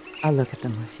 I'll look at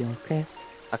them with you, okay?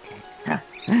 Okay.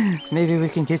 Maybe we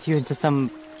can get you into some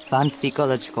fancy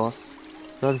college course.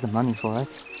 There's the money for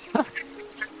it.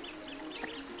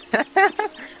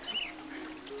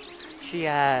 She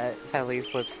sadly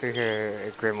flips through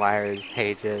her grimoire's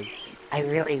pages. I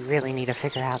really need to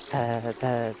figure out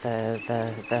the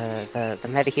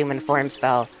metahuman form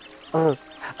spell. Oh,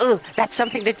 that's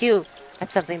something to do.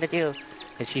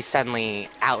 And she's suddenly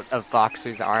out of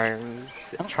Boxer's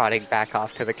arms, trotting back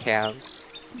off to the camp.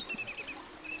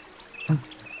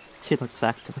 She looks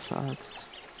back to the frogs.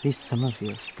 At least some of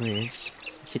you are brave.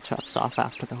 She trots off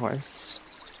after the horse.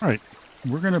 All right,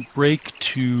 we're going to break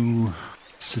to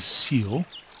Cecile.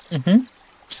 Mm-hmm.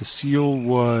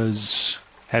 Cecile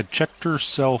had checked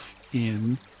herself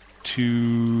in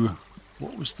to,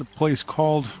 what was the place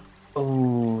called?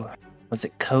 Oh, was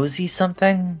it Cozy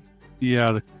something?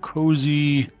 Yeah, the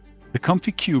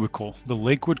Comfy Cubicle, the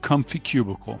Lakewood Comfy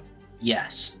Cubicle.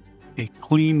 Yes. A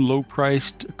clean,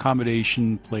 low-priced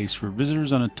accommodation place for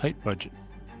visitors on a tight budget.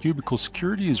 Cubicle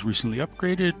security is recently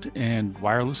upgraded and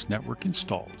wireless network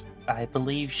installed. I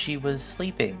believe she was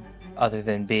sleeping, other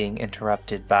than being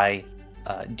interrupted by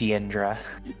Deandra.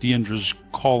 Deandra's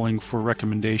calling for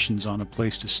recommendations on a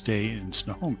place to stay in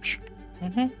Snohomish.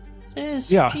 Mm-hmm.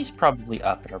 Yeah. She's probably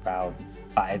up at around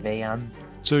 5 a.m.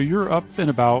 So you're up and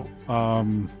about.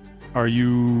 Are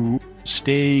you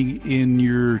staying in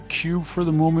your cube for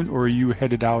the moment, or are you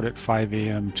headed out at 5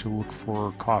 a.m. to look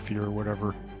for coffee or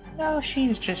whatever? No,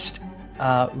 she's just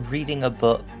reading a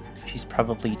book. She's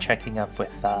probably checking up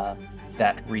with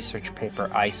that research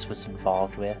paper ICE was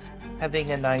involved with.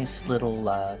 Having a nice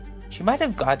little... she might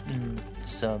have gotten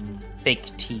some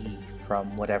fake tea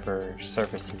from whatever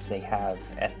services they have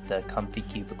at the Comfy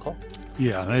Cubicle.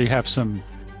 Yeah, they have some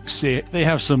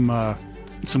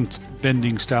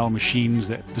vending style machines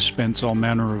that dispense all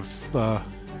manner of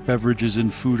beverages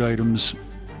and food items.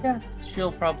 Yeah,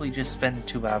 she'll probably just spend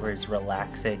 2 hours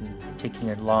relaxing,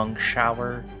 taking a long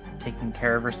shower, taking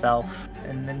care of herself,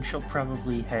 and then she'll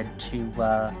probably head to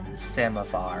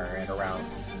Samovar at around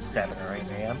 7 or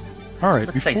 8 a.m. All right,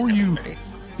 Let's say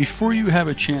before you have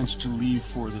a chance to leave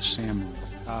for the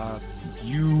Samovar,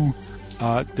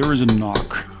 there is a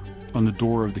knock on the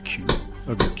door of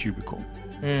your cubicle.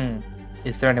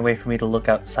 Is there any way for me to look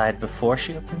outside before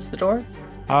she opens the door?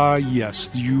 Yes,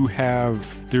 you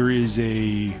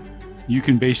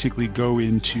can basically go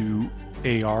into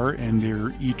AR, and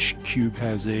each cube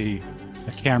has a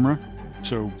camera,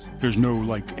 so there's no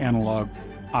like analog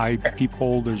eye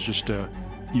peephole. There's just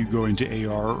you go into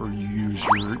AR, or you use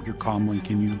your comlink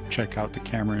and you check out the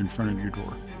camera in front of your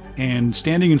door. And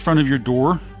standing in front of your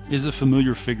door is a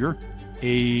familiar figure,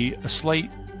 a slight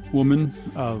woman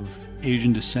of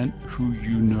Asian descent who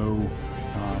you know,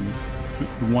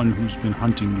 the one who's been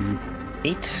hunting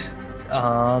you. 8.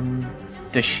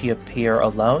 Does she appear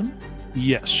alone?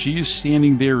 Yes, she is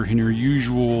standing there in her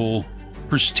usual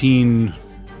pristine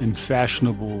and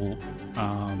fashionable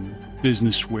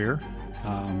business wear.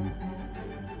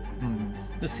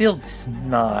 Cecile does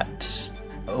not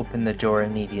open the door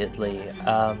immediately.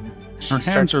 Her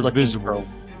hands are visible.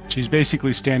 She's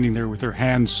basically standing there with her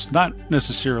hands,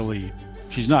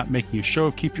 she's not making a show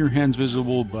of keeping her hands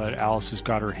visible, but Alice has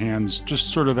got her hands just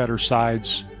sort of at her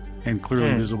sides and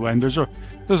clearly visible, and there's a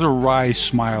wry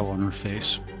smile on her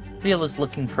face. Cecile is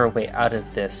looking for a way out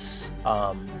of this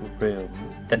room.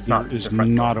 That's not There is the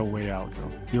front not door. a way out,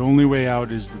 though. The only way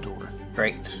out is the door.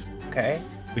 Great. Okay.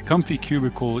 The Comfy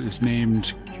Cubicle is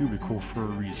named Cubicle for a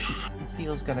reason.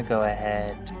 Cecile's gonna go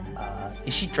ahead.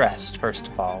 Is she dressed, first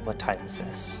of all? What time is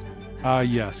this?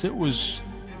 Yes, it was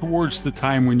towards the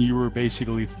time when you were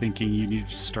basically thinking you needed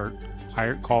to start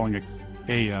calling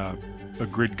a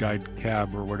grid guide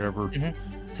cab or whatever.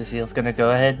 Cecile's gonna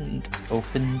go ahead and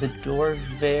open the door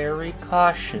very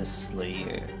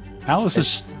cautiously. Alice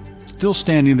is still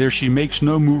standing there. She makes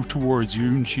no move towards you,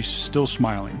 and she's still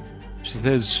smiling. She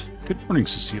says, Good morning,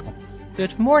 Cecile.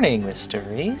 Good morning, Mr.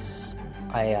 Reese.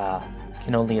 I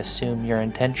can only assume your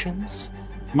intentions.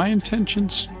 My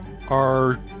intentions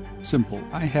are simple.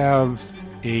 I have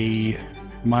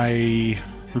my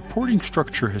reporting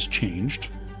structure has changed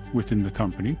within the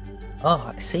company,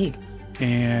 Oh, I see.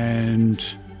 and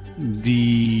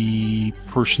the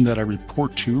person that I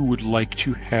report to would like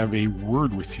to have a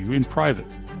word with you in private.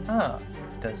 Oh,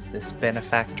 does this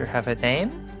benefactor have a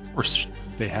name? Of course,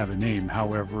 they have a name.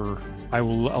 However, I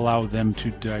will allow them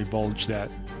to divulge that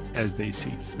as they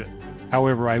see fit.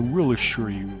 However, I will assure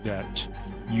you that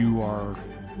you are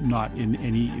not in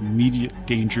any immediate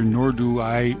danger, nor do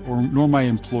I nor my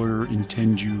employer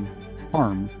intend you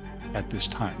harm at this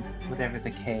time. Whatever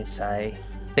the case, I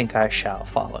think I shall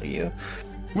follow you.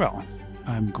 Well,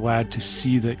 I'm glad to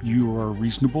see that you are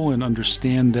reasonable and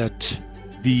understand that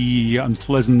the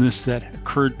unpleasantness that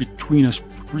occurred between us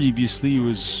previously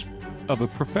was of a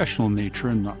professional nature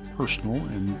and not personal,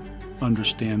 and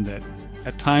understand that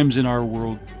at times in our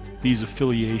world these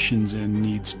affiliations and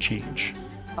needs change.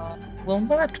 Will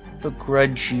not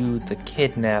begrudge you the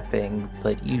kidnapping,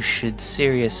 but you should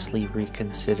seriously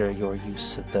reconsider your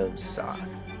use of those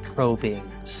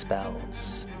probing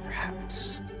spells,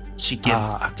 perhaps. She gives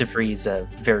DeVries a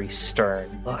very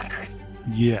stern look.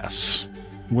 Yes.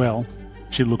 Well,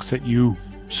 she looks at you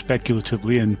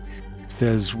speculatively and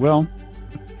says, well,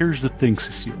 here's the thing,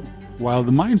 Cecile. While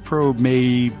the mind probe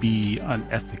may be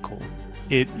unethical,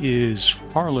 it is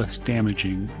far less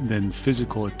damaging than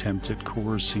physical attempts at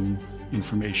coercing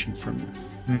information from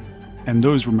you. And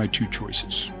those were my two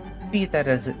choices. Be that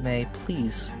as it may,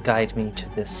 please guide me to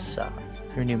this,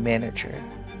 your new manager.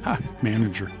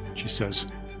 Manager, she says.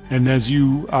 And as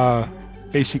you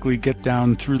basically get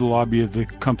down through the lobby of the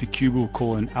comfy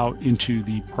cubicle and out into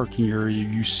the parking area,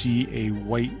 you see a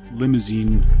white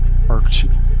limousine parked.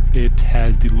 It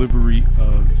has the livery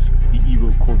of the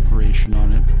Evo Corporation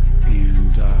on it,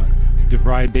 and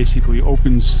DeVry basically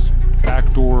opens the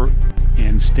back door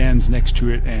and stands next to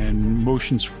it and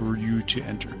motions for you to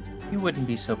enter. You wouldn't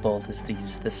be so bold as to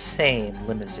use the same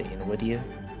limousine, would you?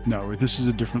 No, this is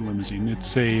a different limousine.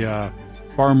 It's a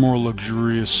far more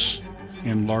luxurious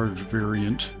and large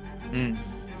variant.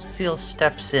 Seal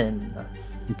steps in.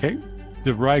 Okay.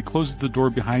 DeVry closes the door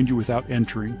behind you without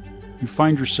entering. You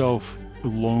find yourself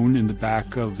alone in the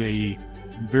back of a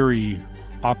very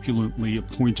opulently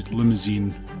appointed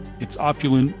limousine. It's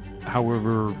opulent,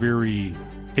 however, very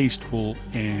tasteful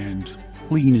and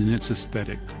clean in its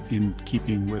aesthetic, in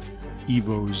keeping with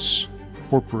Evo's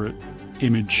corporate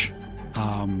image.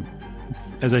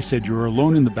 As I said, you're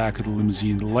alone in the back of the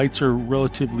limousine. The lights are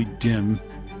relatively dim,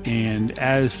 and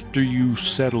after you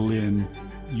settle in,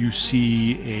 you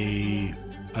see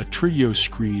a trio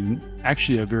screen,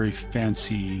 actually a very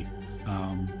fancy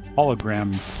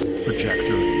hologram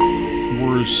projector,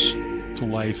 roars to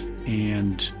life,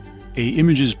 and a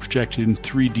image is projected in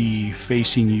 3D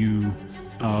facing you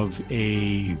of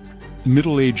a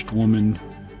middle-aged woman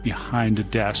behind a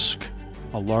desk,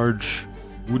 a large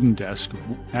wooden desk,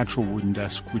 natural wooden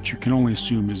desk, which you can only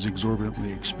assume is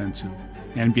exorbitantly expensive.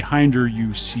 And behind her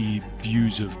you see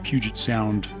views of Puget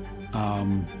Sound.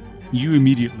 You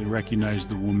immediately recognize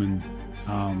the woman.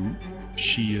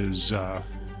 She is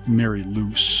Mary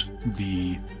Luce,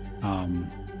 the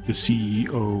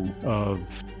CEO of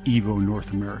Evo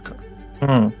North America.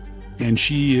 And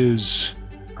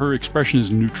her expression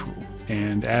is neutral.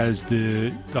 And as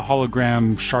the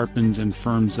hologram sharpens and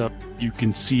firms up, you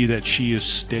can see that she is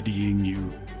steadying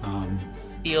you.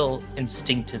 Seal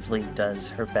instinctively does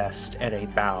her best at a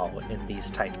bow in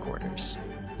these tight quarters.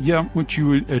 Yeah, which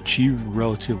you achieve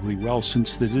relatively well,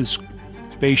 since it is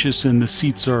spacious and the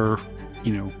seats are,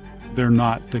 they're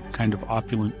not the kind of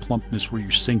opulent plumpness where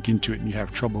you sink into it and you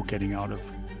have trouble getting out of.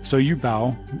 So you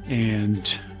bow, and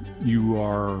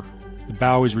the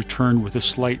bow is returned with a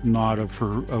slight nod of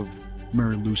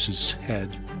Mary Luce's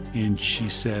head, and she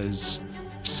says,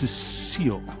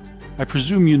 Cecile, I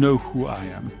presume you know who I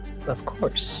am. Of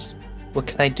course. What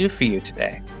can I do for you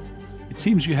today? It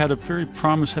seems you have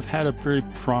had a very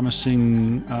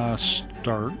promising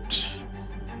start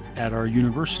at our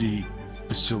university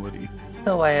facility.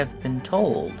 So I have been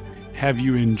told. Have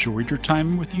you enjoyed your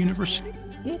time with the university?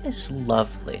 It is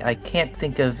lovely. I can't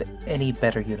think of any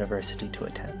better university to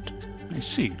attend. I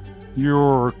see.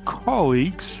 Your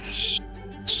colleagues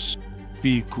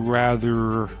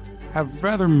have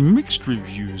rather mixed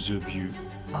reviews of you.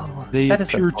 Oh, they that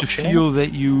is appear to feel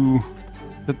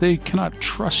that they cannot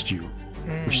trust you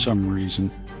for some reason.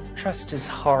 Trust is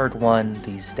hard won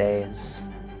these days.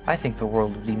 I think the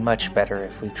world would be much better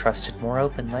if we trusted more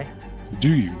openly.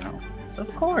 Do you now?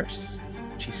 Of course.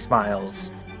 She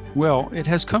smiles. Well, it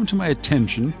has come to my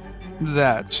attention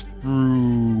that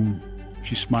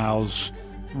she smiles,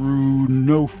 through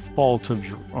no fault of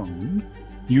your own,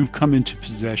 you've come into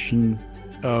possession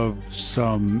of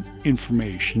some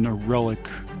information, a relic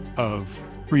of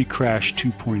pre-crash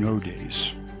 2.0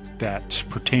 days that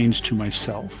pertains to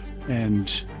myself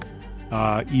and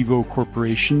Evo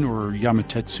Corporation, or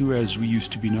Yamatetsu as we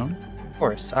used to be known. Of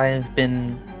course, I have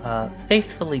been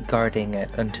faithfully guarding it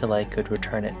until I could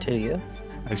return it to you.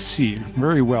 I see.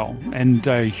 Very well. And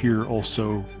I hear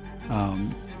also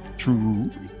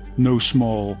through no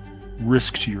small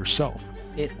risk to yourself.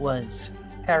 It was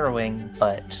harrowing,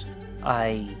 but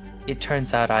it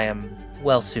turns out I am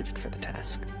well suited for the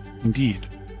task. Indeed.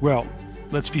 Well,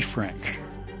 let's be frank.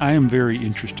 I am very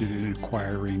interested in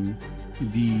acquiring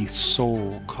the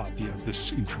sole copy of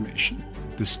this information.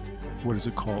 This, what is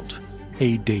it called?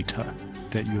 A data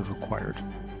that you have acquired.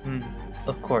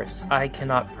 Of course, I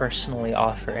cannot personally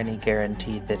offer any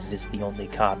guarantee that it is the only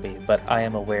copy, but I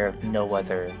am aware of no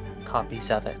other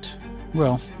copies of it.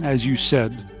 Well, as you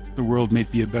said, the world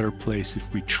might be a better place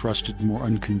if we trusted more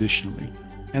unconditionally,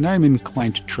 and I'm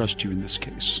inclined to trust you in this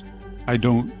case. I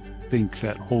don't think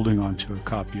that holding on to a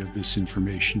copy of this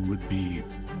information would be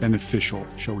beneficial,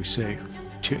 shall we say,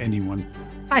 to anyone.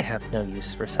 I have no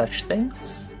use for such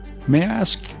things. May I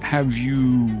ask, have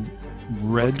you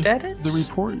read Looked at it? the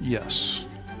report? Yes.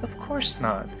 Of course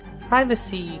not.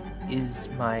 Privacy is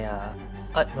my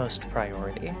utmost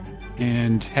priority.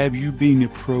 And have you been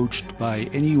approached by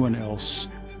anyone else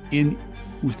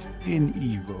within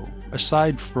Evo,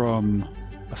 aside from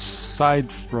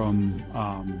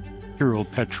Kirill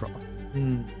Petrov,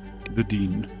 the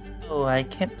dean? Oh, I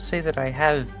can't say that I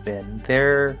have been.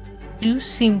 There do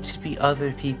seem to be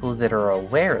other people that are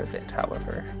aware of it,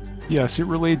 however. Yes, it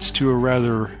relates to a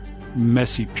rather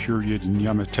messy period in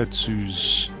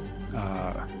Yamatetsu's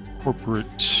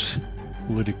corporate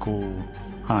political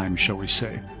time, shall we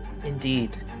say.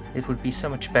 Indeed. It would be so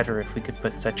much better if we could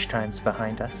put such times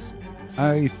behind us.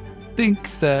 I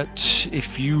think that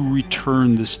if you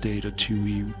return this data to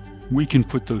me, we can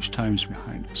put those times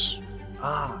behind us.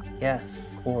 Ah, yes,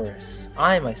 of course.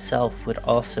 I myself would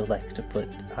also like to put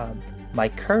my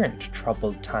current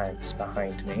troubled times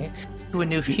behind me to a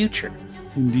new future.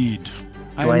 Indeed.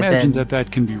 I imagine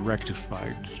that can be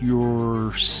rectified.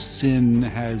 Your sin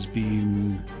has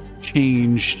been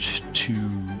changed to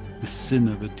the sin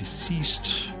of a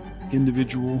deceased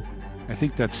individual. I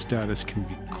think that status can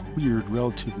be cleared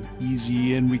relatively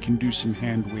easy, and we can do some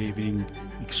hand waving,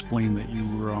 explain that you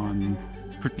were on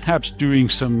perhaps doing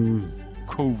some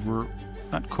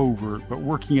not covert, but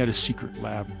working at a secret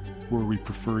lab where we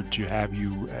preferred to have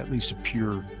you at least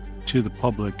appear to the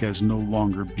public as no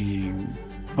longer being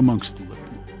amongst the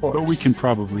living. But we can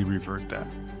probably revert that.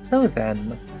 So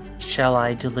then, shall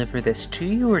I deliver this to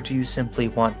you, or do you simply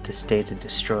want this data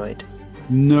destroyed?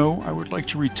 No, I would like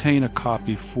to retain a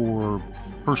copy for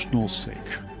personal sake.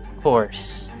 Of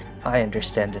course. I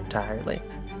understand entirely.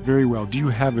 Very well. Do you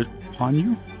have it upon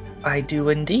you? I do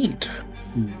indeed.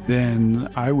 Then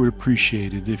I would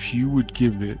appreciate it if you would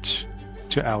give it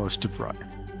to Alice DeVry.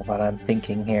 What I'm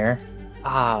thinking here.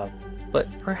 But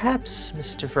perhaps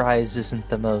Miss DeVries isn't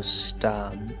the most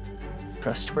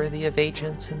trustworthy of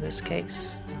agents in this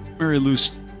case. Mary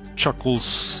Luce chuckles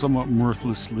somewhat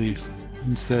mirthlessly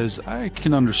and says, I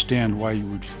can understand why you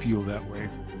would feel that way.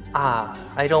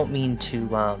 I don't mean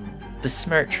to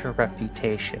besmirch her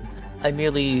reputation. I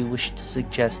merely wish to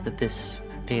suggest that this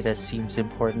data seems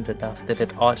important enough that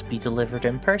it ought to be delivered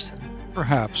in person.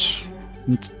 Perhaps.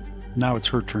 Now it's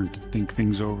her turn to think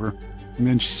things over. And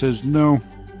then she says, no,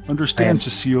 understand,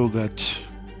 Cecile, that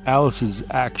Alice's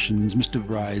actions, Miss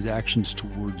DeVry's actions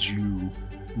towards you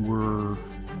were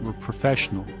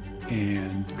professional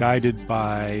and guided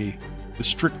by the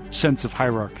strict sense of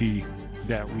hierarchy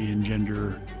that we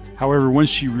engender. However, once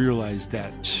she realized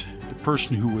that the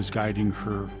person who was guiding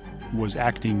her was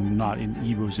acting not in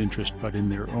Evo's interest but in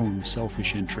their own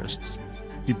selfish interests,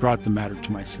 she brought the matter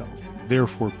to myself,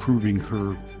 therefore proving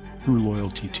her true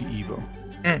loyalty to Evo.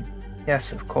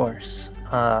 Yes, of course.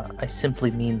 I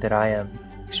simply mean that I am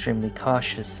extremely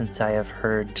cautious since I have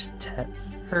heard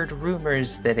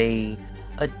rumors that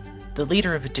the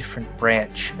leader of a different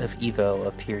branch of Evo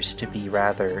appears to be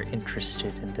rather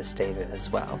interested in this data as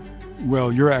well.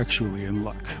 Well, you're actually in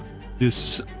luck.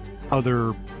 This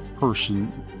other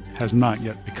person has not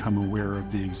yet become aware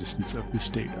of the existence of this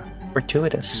data.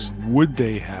 Fortuitous. Would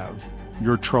they have,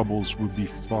 your troubles would be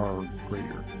far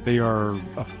greater. They are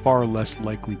a far less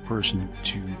likely person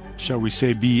to, shall we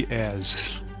say, be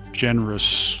as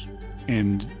generous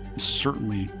and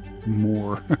certainly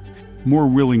more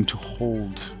willing to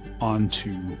hold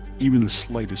onto even the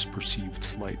slightest perceived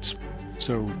slights.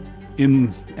 So,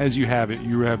 as you have it,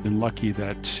 you have been lucky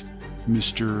that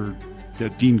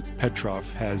Dean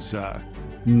Petrov has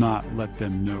not let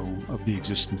them know of the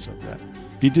existence of that.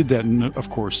 He did that, of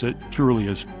course, purely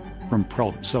as from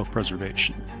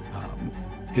self-preservation.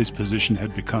 His position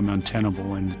had become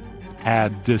untenable, and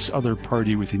had this other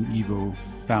party within Evo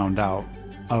found out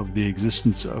of the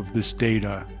existence of this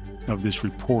data, of this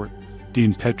report,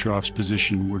 Dean Petrov's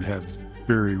position would have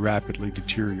very rapidly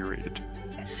deteriorated.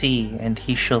 I see, and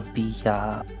he shall be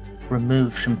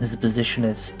removed from his position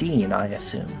as dean, I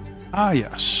assume. Ah,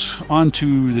 yes. On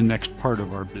to the next part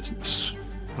of our business.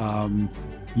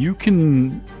 You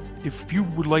can, if you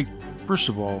would like, first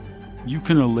of all, you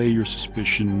can allay your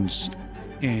suspicions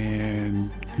and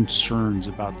concerns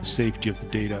about the safety of the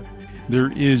data.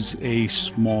 There is a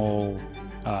small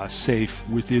safe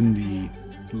within the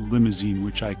limousine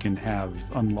which I can have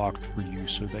unlocked for you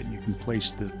so that you can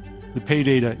place the pay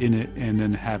data in it and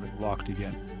then have it locked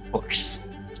again. Of course.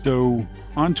 So,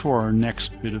 on to our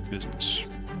next bit of business.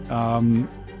 I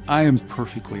am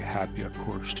perfectly happy, of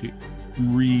course, to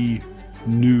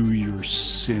renew your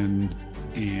sin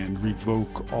and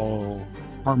revoke all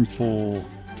harmful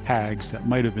tags that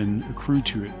might have been accrued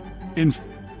to it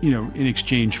in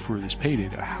exchange for this pay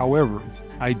data. However,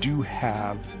 I do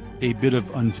have a bit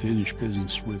of unfinished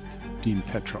business with Dean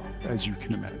Petrov, as you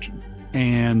can imagine.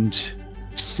 And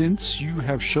since you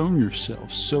have shown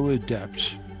yourself so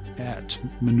adept at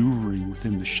maneuvering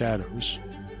within the shadows,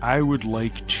 I would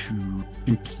like to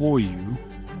employ you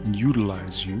and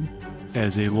utilize you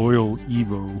as a loyal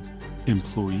Evo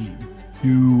employee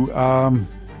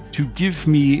to give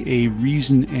me a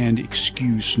reason and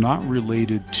excuse not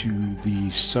related to the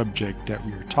subject that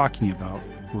we were talking about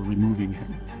for removing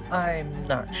him. I'm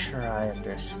not sure I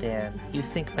understand. You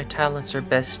think my talents are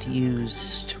best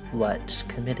used,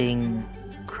 committing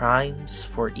crimes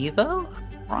for Evo?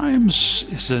 Crimes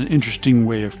is an interesting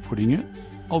way of putting it.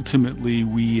 Ultimately,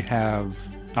 we have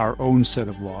our own set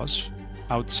of laws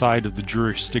outside of the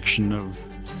jurisdiction of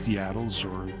Seattle's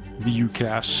or the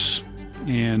UCAS,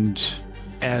 and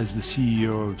as the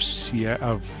CEO of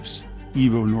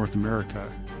Evo North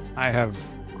America, I have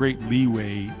great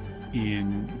leeway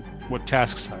in what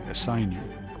tasks I assign you.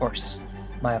 Of course.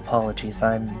 My apologies.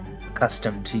 I'm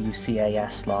accustomed to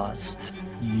UCAS laws.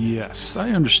 Yes, I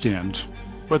understand,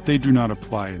 but they do not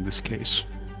apply in this case.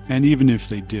 And even if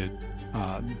they did,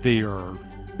 they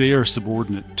are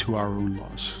subordinate to our own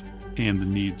laws and the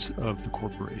needs of the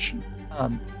corporation.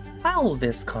 While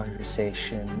this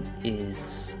conversation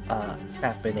is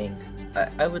happening,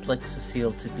 I would like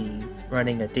Cecile to be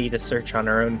running a data search on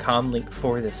her own comlink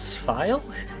for this file.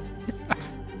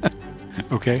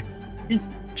 Okay.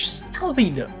 Just tell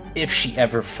me no if she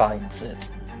ever finds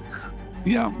it.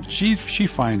 Yeah, she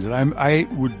finds it. I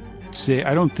would say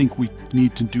I don't think we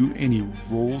need to do any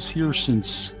rolls here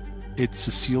since it's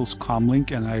Cecile's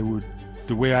comlink, and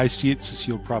the way I see it,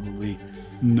 Cecile probably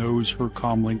knows her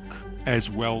comlink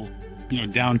as well,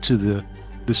 down to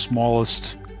the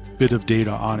smallest bit of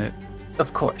data on it.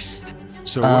 Of course.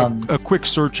 So a quick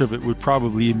search of it would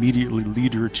probably immediately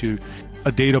lead her to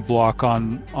a data block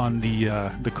on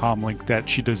the comlink that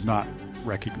she does not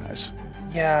recognize.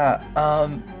 Yeah,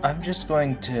 I'm just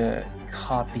going to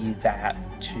copy that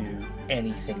to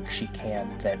anything she can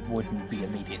that wouldn't be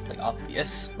immediately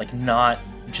obvious. Not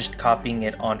just copying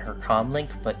it on her comlink,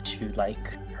 but to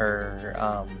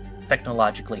her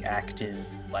technologically active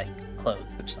clothes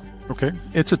or something. Okay,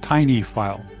 it's a tiny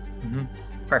file. Mm-hmm.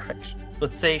 Perfect.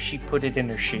 Let's say she put it in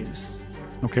her shoes.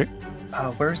 Okay.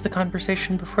 Where's the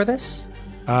conversation before this?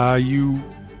 Mary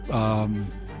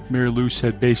Luce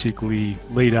had basically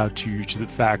laid out to you to the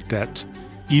fact that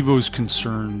Evo's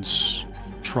concerns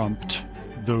trumped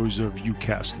those of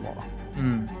UCAS law.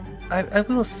 I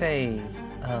will say,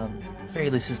 Mary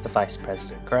Luce is the vice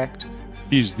president, correct?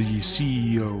 She's the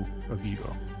CEO of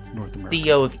Evo North America.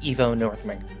 CEO of Evo North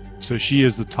America. So she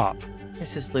is the top.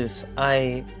 Mrs. Luce,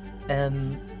 I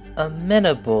am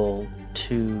amenable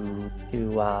to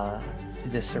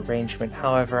this arrangement.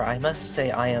 However, I must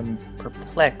say I am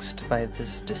perplexed by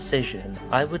this decision.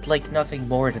 I would like nothing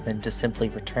more than to simply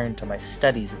return to my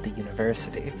studies at the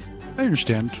university. I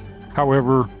understand.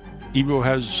 However, Evo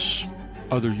has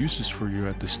other uses for you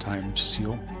at this time,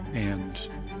 Cecile, and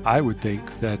I would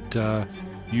think that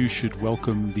you should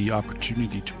welcome the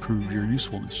opportunity to prove your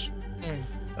usefulness.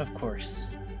 Of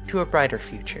course. To a brighter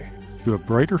future. To a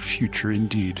brighter future,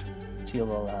 indeed. Cecile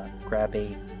will grab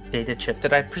a data chip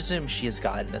that I presume she has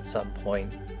gotten at some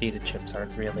point. Data chips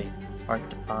aren't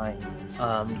to find.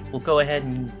 We'll go ahead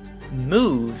and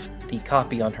move the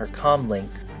copy on her comlink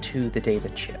to the data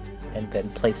chip. and then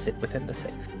place it within the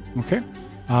safe. Okay.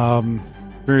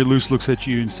 Mary Luce looks at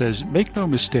you and says, make no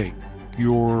mistake,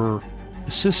 your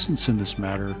assistance in this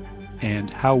matter and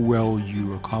how well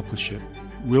you accomplish it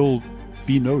will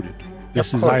be noted.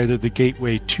 This is either the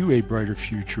gateway to a brighter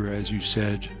future, as you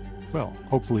said. Well,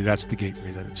 hopefully that's the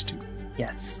gateway that it's to.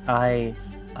 Yes, I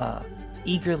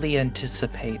eagerly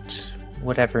anticipate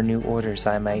whatever new orders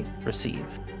I might receive.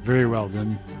 Very well,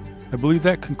 then. I believe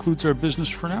that concludes our business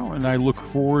for now, and I look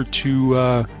forward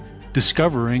to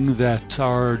discovering that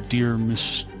our dear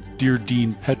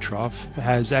Dean Petrov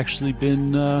has actually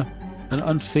been an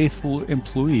unfaithful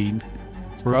employee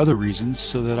for other reasons,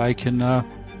 so that I can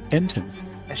end him.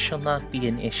 That shall not be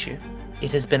an issue.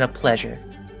 It has been a pleasure.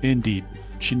 Indeed.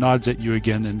 She nods at you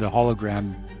again, and the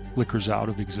hologram flickers out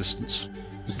of existence.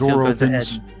 The Still door goes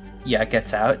opens. ahead. Yeah,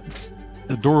 gets out.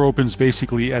 The door opens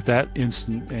basically at that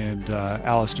instant, and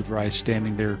Alice DeVry is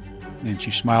standing there, and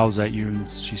she smiles at you,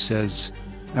 and she says,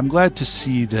 I'm glad to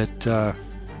see that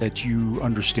you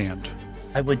understand.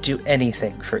 I would do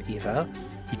anything for Eva.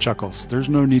 He chuckles. There's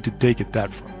no need to take it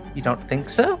that far. You don't think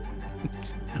so?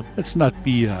 Let's not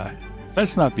be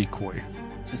coy.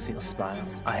 Cecile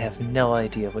smiles. I have no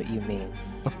idea what you mean.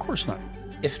 Of course not.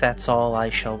 If that's all, I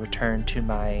shall return to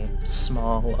my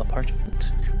small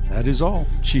apartment. That is all.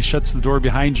 She shuts the door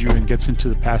behind you and gets into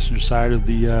the passenger side of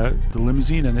the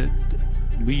limousine, and it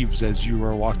leaves as you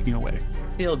are walking away.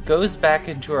 Cecile goes back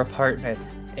into her apartment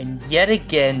and yet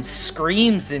again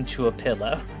screams into a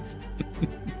pillow.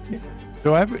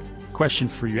 So I have a question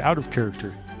for you, out of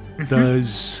character.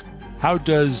 How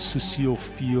does Cecile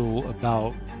feel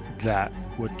about that,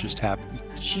 what just happened?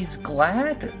 She's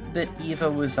glad that Eva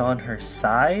was on her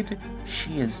side.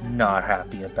 She is not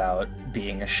happy about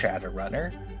being a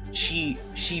Shadowrunner. She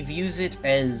views it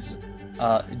as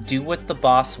do what the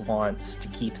boss wants to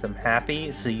keep them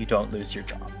happy so you don't lose your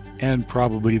job. And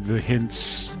probably the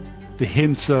hints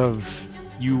of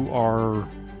you are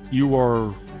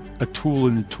a tool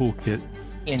in the toolkit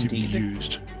Indeed. to be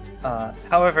used.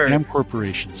 However, and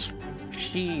corporations.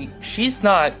 She's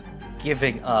not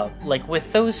giving up. Like,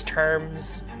 with those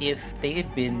terms, if they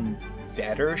had been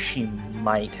better, she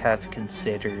might have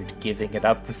considered giving it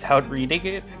up without reading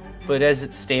it. But as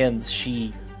it stands,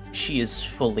 she is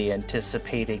fully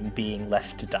anticipating being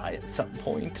left to die at some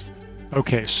point.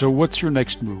 Okay, so what's your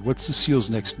next move? What's Cecile's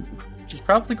next move? She's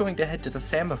probably going to head to the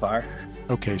Samovar.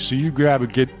 Okay, so you grab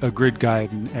a grid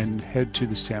guide and head to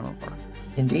the Samovar.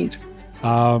 Indeed.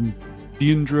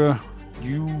 Deandra,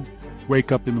 you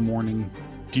wake up in the morning.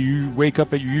 Do you wake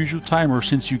up at your usual time, or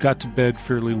since you got to bed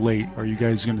fairly late, are you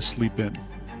guys going to sleep in?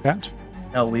 Pat?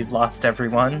 No, we've lost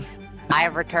everyone. I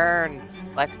have returned.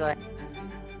 Let's go.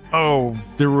 Oh,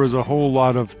 there was a whole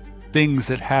lot of things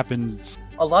that happened.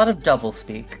 A lot of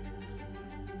doublespeak.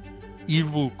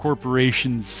 Evil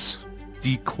corporations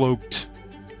decloaked.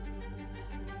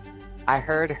 I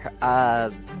heard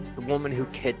the woman who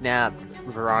kidnapped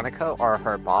Veronica, or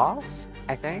her boss,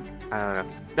 I think. I don't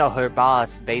know. No, her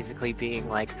boss basically being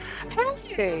like,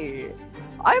 hey,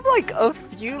 I'm like a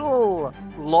feudal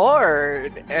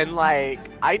lord, and like,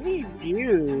 I need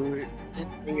you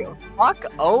to fuck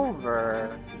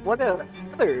over one of the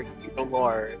other feudal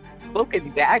lords. Cloak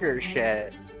and dagger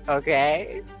shit,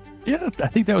 okay? Yeah, I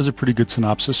think that was a pretty good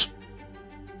synopsis.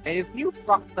 And if you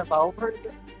fuck them over,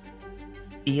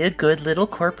 Be a good little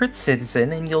corporate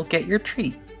citizen and you'll get your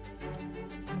treat.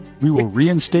 We will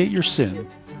reinstate your sin.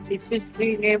 it's just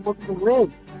being able to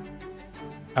live.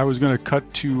 I was going to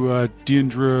cut to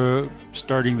Deandra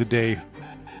starting the day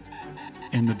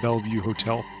in the Bellevue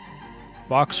Hotel.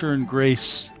 Boxer and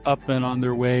Grace up and on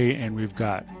their way, and we've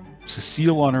got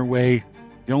Cecile on her way.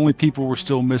 The only people we're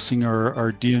still missing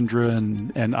are Deandra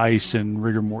and Ice and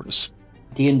Rigor Mortis.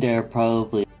 Deandra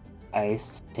probably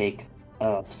Ice take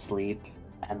off sleep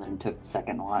and then took the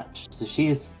second watch. So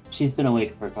she's been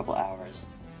awake for a couple hours.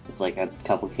 It's like a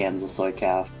couple cans of soy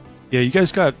calf. Yeah, you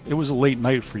guys it was a late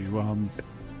night for you.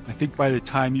 I think by the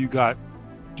time you got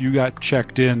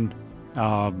checked in,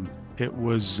 it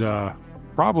was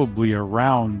probably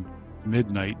around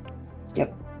midnight.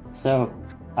 Yep. So,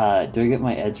 do I get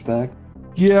my edge back?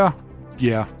 Yeah.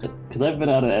 Because I've been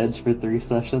out of edge for 3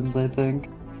 sessions, I think.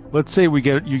 Let's say you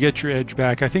get your edge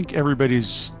back. I think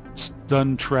everybody's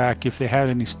stun track, if they had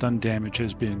any stun damage,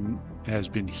 has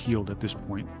been healed at this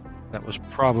point. That was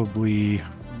probably, I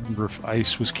remember if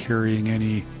Ice was carrying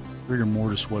any. Rigor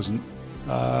Mortis wasn't.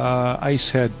 Ice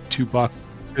had 2 buck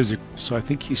physical, so I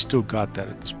think he still got that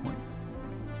at this point.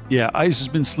 Yeah, Ice has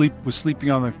been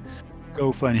sleeping on the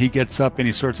sofa, and he gets up and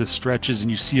he sort of stretches,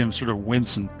 and you see him sort of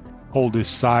wince and hold his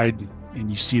side, and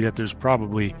you see that there's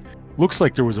probably looks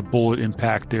like there was a bullet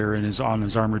impact there on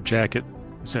his armored jacket.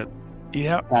 Is that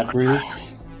Yep. Bad bruise.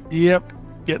 Yep.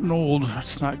 Getting old.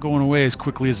 It's not going away as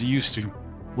quickly as it used to.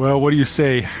 Well, what do you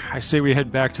say? I say we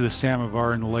head back to the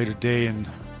Samovar in the light of day and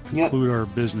conclude our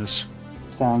business.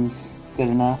 Sounds good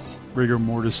enough. Rigor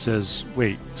Mortis says,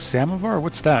 wait, Samovar?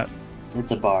 What's that?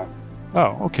 It's a bar.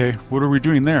 Oh, okay. What are we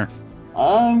doing there?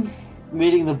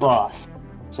 Meeting the boss,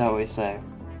 shall we say.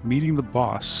 Meeting the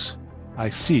boss. I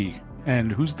see.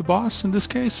 And who's the boss in this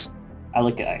case? I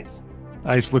look at Ice.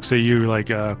 Ice looks at you like,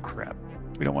 crap.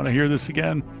 We don't want to hear this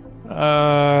again.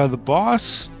 The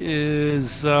boss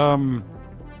is Prokop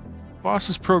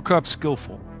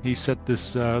Skillful. He set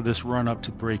this run up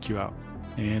to break you out.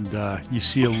 And you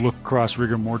see a look across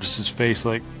Rigor Mortis's face,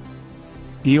 like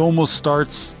he almost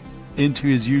starts into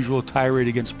his usual tirade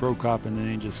against Prokop, and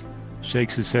then he just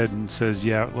shakes his head and says,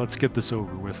 yeah, let's get this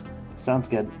over with. Sounds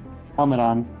good. Helmet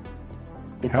on.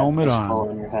 Get Helmet that on. fishbowl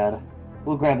in your head.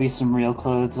 We'll grab you some real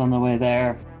clothes on the way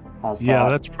there. How's that? Yeah,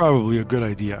 that's probably a good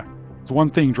idea. It's one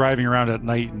thing driving around at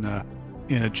night in a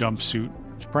jumpsuit.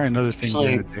 It's probably another thing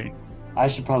during the day. I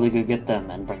should probably go get them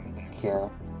and bring them back here.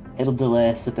 It'll delay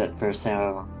us a bit for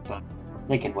Sam, but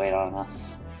they can wait on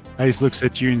us. Ice looks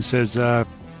at you and says,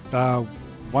 why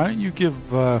don't you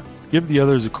give the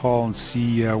others a call and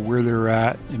see where they're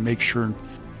at and make sure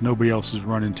nobody else has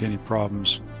run into any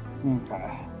problems.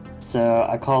 Okay. So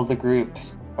I called the group.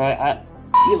 Right,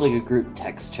 we have like a group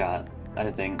text chat,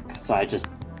 I think. So I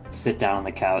just sit down on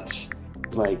the couch,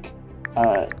 like,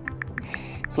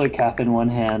 soy calf in one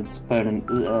hand, phone and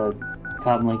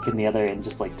Comlink in the other, and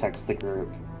just like text the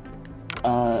group.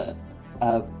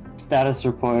 Status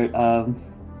report.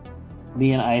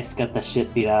 Me and Ice got the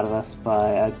shit beat out of us by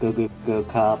a go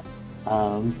cop.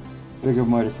 Rigor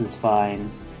Mortis is fine,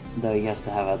 though he has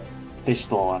to have a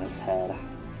fishbowl on his head.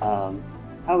 How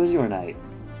was your night?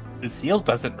 The seal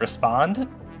doesn't respond.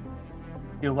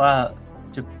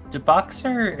 Do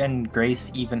Boxer and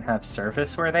Grace even have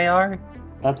service where they are?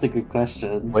 That's a good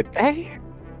question. Would they?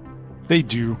 They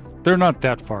do. They're not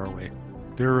that far away.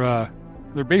 They're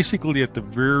basically at the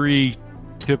very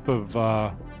tip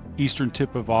of eastern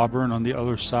tip of Auburn, on the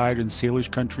other side in Salish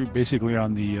country, basically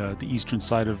on the eastern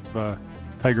side of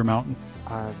Tiger Mountain.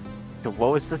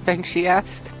 What was the thing she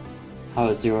asked? How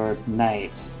was your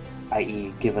night?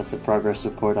 I.e., give us a progress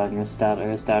report on your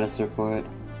status report.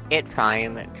 It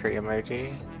fine, tree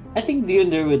emoji. I think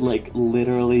Deander would like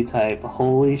literally type,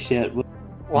 "Holy shit!"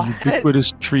 What?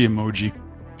 Ubiquitous tree emoji.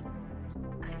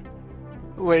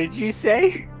 What did you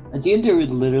say? Deander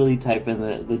would literally type in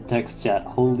the text chat,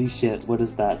 "Holy shit! What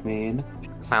does that mean?"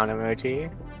 Clown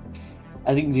emoji.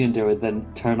 I think Deander would then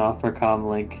turn off her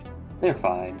comlink. They're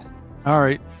fine. All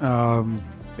right.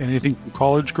 Anything from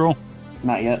College Girl?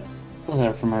 Not yet. We'll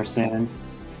hear from her soon.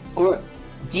 Or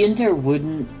Deander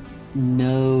wouldn't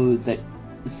know that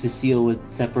Cecile was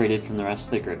separated from the rest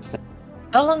of the group. So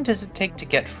How long does it take to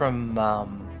get from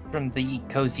the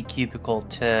cozy cubicle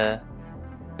to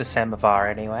the Samovar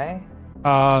anyway?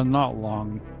 Not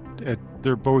long.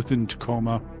 They're both in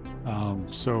Tacoma,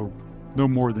 so no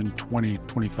more than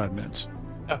 20-25 minutes.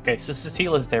 Okay, so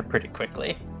Cecile is there pretty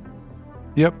quickly.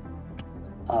 Yep.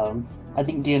 I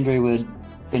think DeAndre would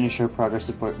finish her progress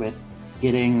report with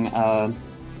getting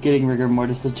Rigor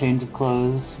Mortis a change of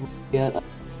clothes at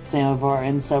Samovar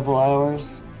in several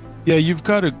hours. Yeah, you've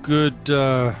got a good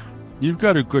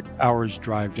hour's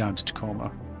drive down to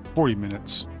Tacoma. 40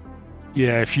 minutes.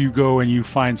 Yeah, if you go and you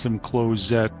find some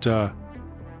clothes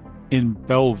in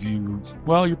Bellevue,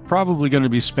 well, you're probably going to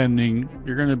be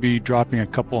dropping a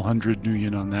couple hundred New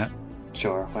Yen on that.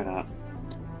 Sure, why not?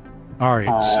 All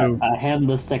right, so I hand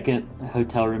the second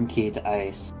hotel room key to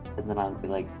Ice, and then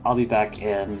I'll be back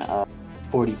in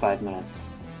 45 minutes.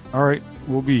 all right,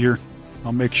 we'll be here.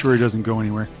 I'll make sure he doesn't go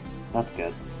anywhere. That's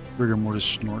good. Rigor Mortis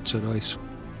snorts at Ice.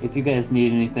 If you guys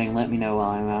need anything, let me know while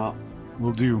I'm out.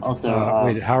 We'll do. Also,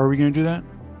 wait, how are we going to do that?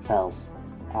 Fells.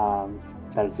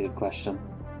 That is a good question.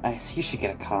 Ice, you should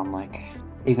get a comlink.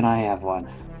 Even I have one.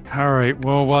 All right,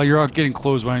 well, while you're out getting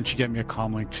clothes, why don't you get me a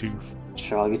comlink too?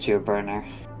 Sure, I'll get you a burner.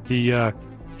 He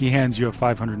hands you a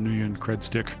 500 New Yen cred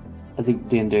stick. I think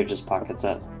Deander just pockets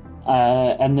it.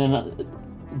 And then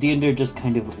Deander just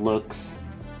kind of looks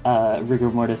Rigor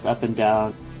Mortis up and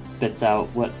down, spits out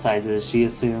what sizes she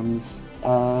assumes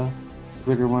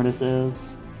Rigor Mortis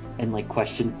is, in like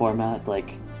question format,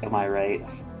 like, am I right?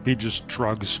 He just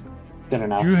shrugs. Good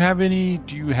enough. Do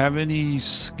you have any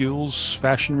skills,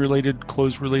 fashion-related,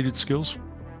 clothes-related skills?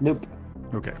 Nope.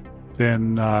 Okay.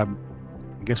 Then I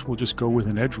guess we'll just go with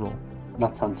an edge roll.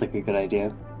 That sounds like a good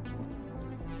idea.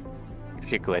 If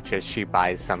she glitches, she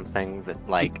buys something that,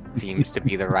 like, seems to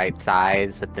be the right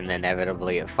size, but then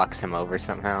inevitably it fucks him over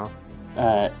somehow.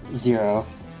 0.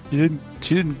 She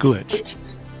didn't glitch.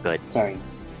 Good. Sorry.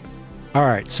 All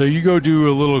right, so you go do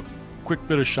a little quick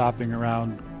bit of shopping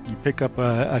around. You pick up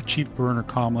a cheap burner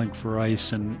comlink for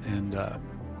ice and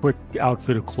quick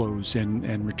outfit of clothes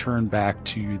and return back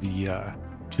to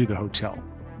the hotel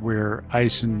where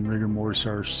Ice and Rigor Mortis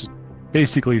are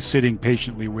basically sitting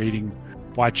patiently waiting,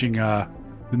 watching the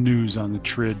news on the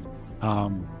Trid.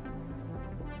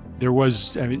 There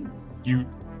was, I mean,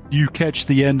 you catch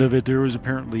the end of it. There was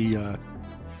apparently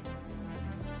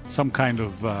some kind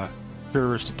of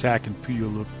terrorist attack in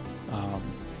Puyallup.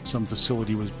 Some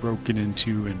facility was broken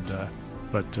into,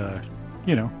 but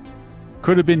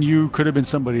could have been you, could have been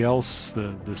somebody else.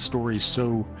 The story's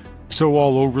so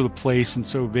all over the place and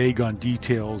so vague on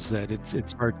details that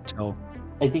it's hard to tell.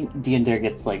 I think D&D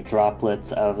gets like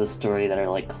droplets of the story that are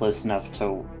like close enough to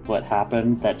what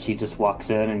happened that she just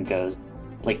walks in and goes,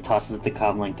 like tosses the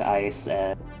comlink to Ice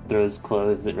and throws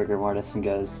clothes at Rigor Mortis and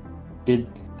goes, "Did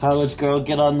college girl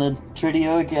get on the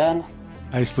Tridio again?"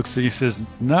 Ice looks at you and says,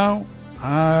 "No,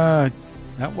 I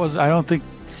don't think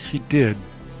she did.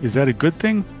 Is that a good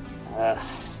thing?"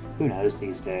 Who knows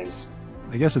these days?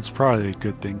 I guess it's probably a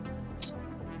good thing.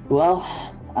 Well,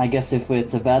 I guess if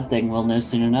it's a bad thing, we'll know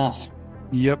soon enough.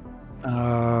 Yep.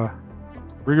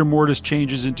 Rigor Mortis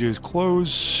changes into his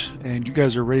clothes, and you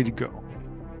guys are ready to go.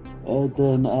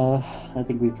 Then I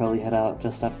think we probably head out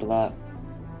just after that.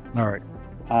 All right.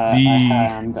 I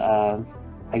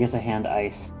guess I hand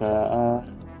Ice I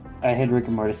hand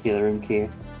Rigor Mortis the other room key,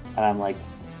 and I'm like,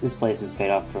 this place is paid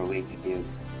off for a week if you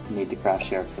need to crash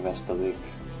here for the rest of the week,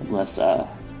 unless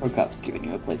Orcup's giving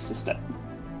you a place to stay.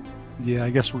 Yeah, I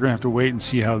guess we're gonna have to wait and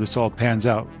see how this all pans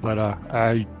out. But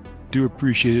I do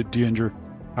appreciate it, D'Andre.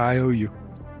 I owe you.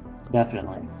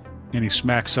 Definitely. And he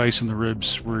smacks Ice in the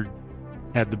ribs where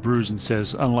had the bruise and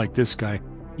says, "Unlike this guy,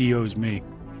 he owes me."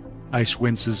 Ice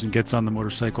winces and gets on the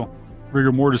motorcycle.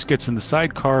 Rigor Mortis gets in the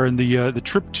sidecar, and the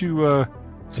trip to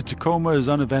Tacoma is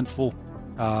uneventful.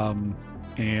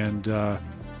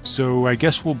 So I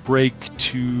guess we'll break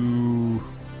to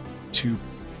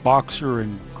Boxer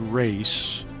and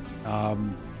Grace.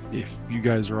 If you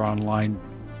guys are online,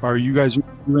 are you guys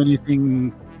do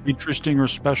anything interesting or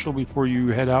special before you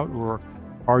head out, or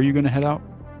are you going to head out?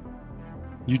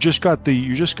 You just got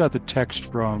the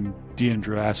text from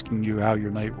D'Andre asking you how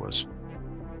your night was,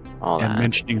 and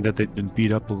mentioning that they'd been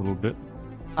beat up a little bit.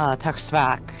 Text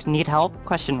back. Need help?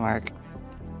 Question mark.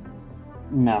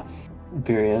 No.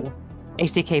 Period.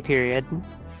 ACK period.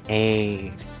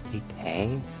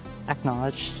 ACK?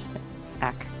 Acknowledged.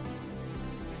 Ac.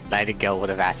 Nightingale would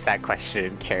have asked that question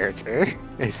in character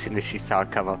as soon as she saw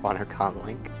it come up on her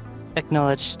comlink.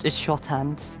 Acknowledged. It's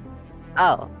shorthand.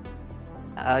 Oh.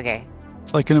 Okay.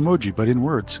 It's like an emoji, but in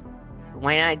words.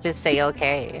 Why not just say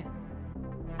okay?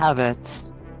 Have it.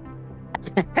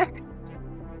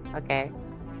 Okay.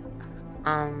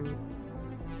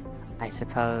 I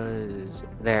suppose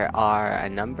there are a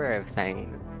number of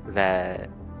things that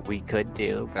we could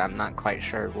do, but I'm not quite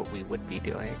sure what we would be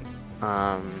doing.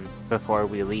 Before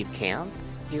we leave camp,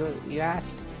 you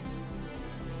asked?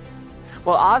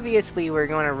 Well, obviously we're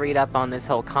going to read up on this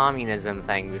whole communism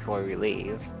thing before we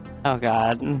leave. Oh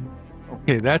god.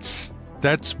 Okay, that's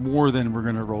more than we're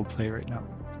gonna roleplay right now.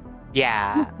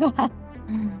 Yeah.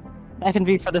 That can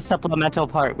be for the supplemental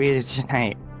part we did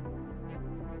tonight.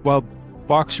 While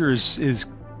Boxer is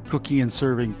cooking and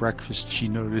serving breakfast, she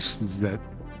notices that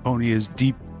Pony is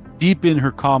deep in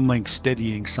her comlink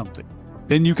steadying something.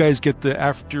 Then you guys get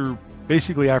after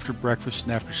breakfast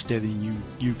and after steadying,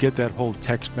 you get that whole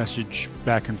text message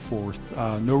back and forth.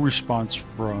 No response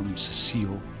from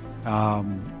Cecile.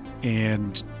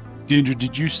 And D'Andre,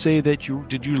 did you say that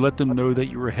did you let them know that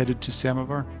you were headed to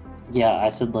Samovar? Yeah, I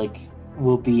said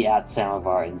we'll be at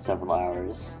Samovar in several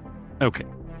hours. Okay.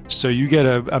 So you get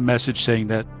a message saying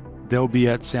that they'll be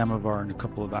at Samovar in a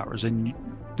couple of hours, and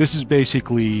this is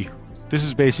basically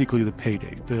the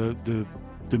payday.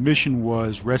 The mission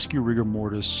was rescue Rigor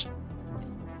Mortis,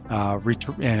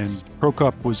 and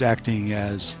Prokop was acting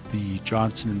as the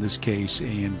Johnson in this case,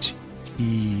 and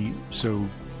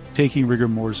taking Rigor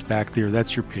Mortis back there,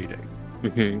 that's your payday.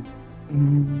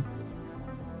 Mm-hmm.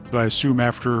 So I assume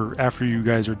after you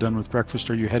guys are done with breakfast,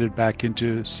 are you headed back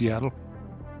into Seattle?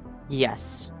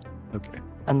 Yes. Okay.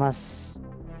 Unless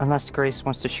Grace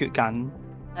wants to shoot gun.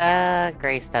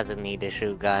 Grace doesn't need to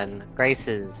shoot gun. Grace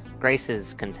is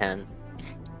content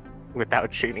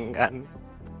without shooting gun.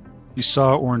 You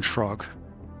saw Orange Frog.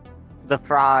 The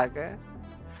frog.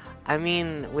 I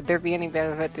mean, would there be any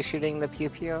benefit to shooting the pew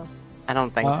pew? I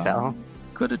don't think so.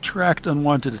 Could attract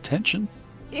unwanted attention.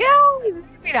 Yeah,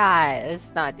 maybe not. Let's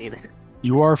not do that.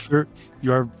 You are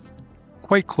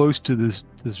quite close to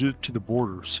to the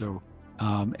border. So,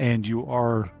 and you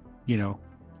are,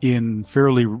 in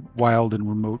fairly wild and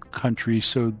remote country.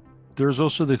 So there's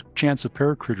also the chance of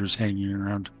paracritters hanging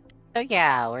around. Oh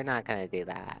yeah, we're not gonna do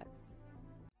that.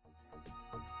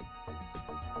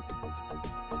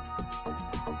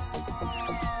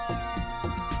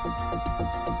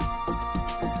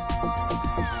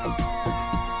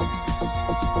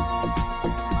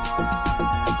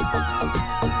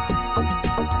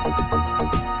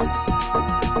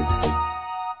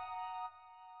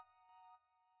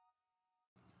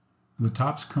 The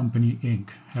Topps Company, Inc.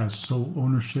 has sole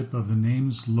ownership of the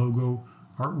names, logo,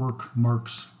 artwork,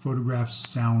 marks, photographs,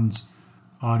 sounds,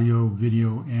 audio,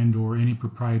 video, and/or any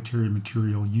proprietary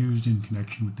material used in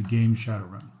connection with the game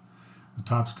Shadowrun. The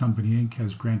Topps Company, Inc.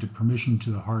 has granted permission to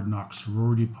the Hard Knocks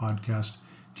Sorority podcast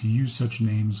to use such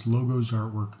names, logos,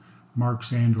 artwork,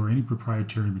 marks, and/or any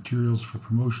proprietary materials for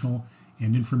promotional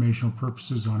and informational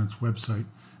purposes on its website,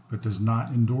 but does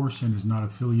not endorse and is not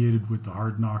affiliated with the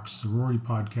Hard Knocks Sorority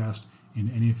podcast in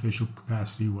any official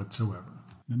capacity whatsoever.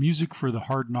 The music for the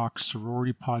Hard Knocks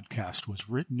Sorority podcast was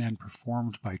written and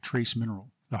performed by Trace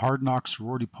Mineral. The Hard Knocks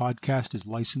Sorority podcast is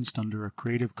licensed under a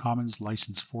Creative Commons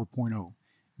License 4.0,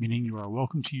 meaning you are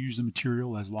welcome to use the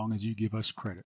material as long as you give us credit.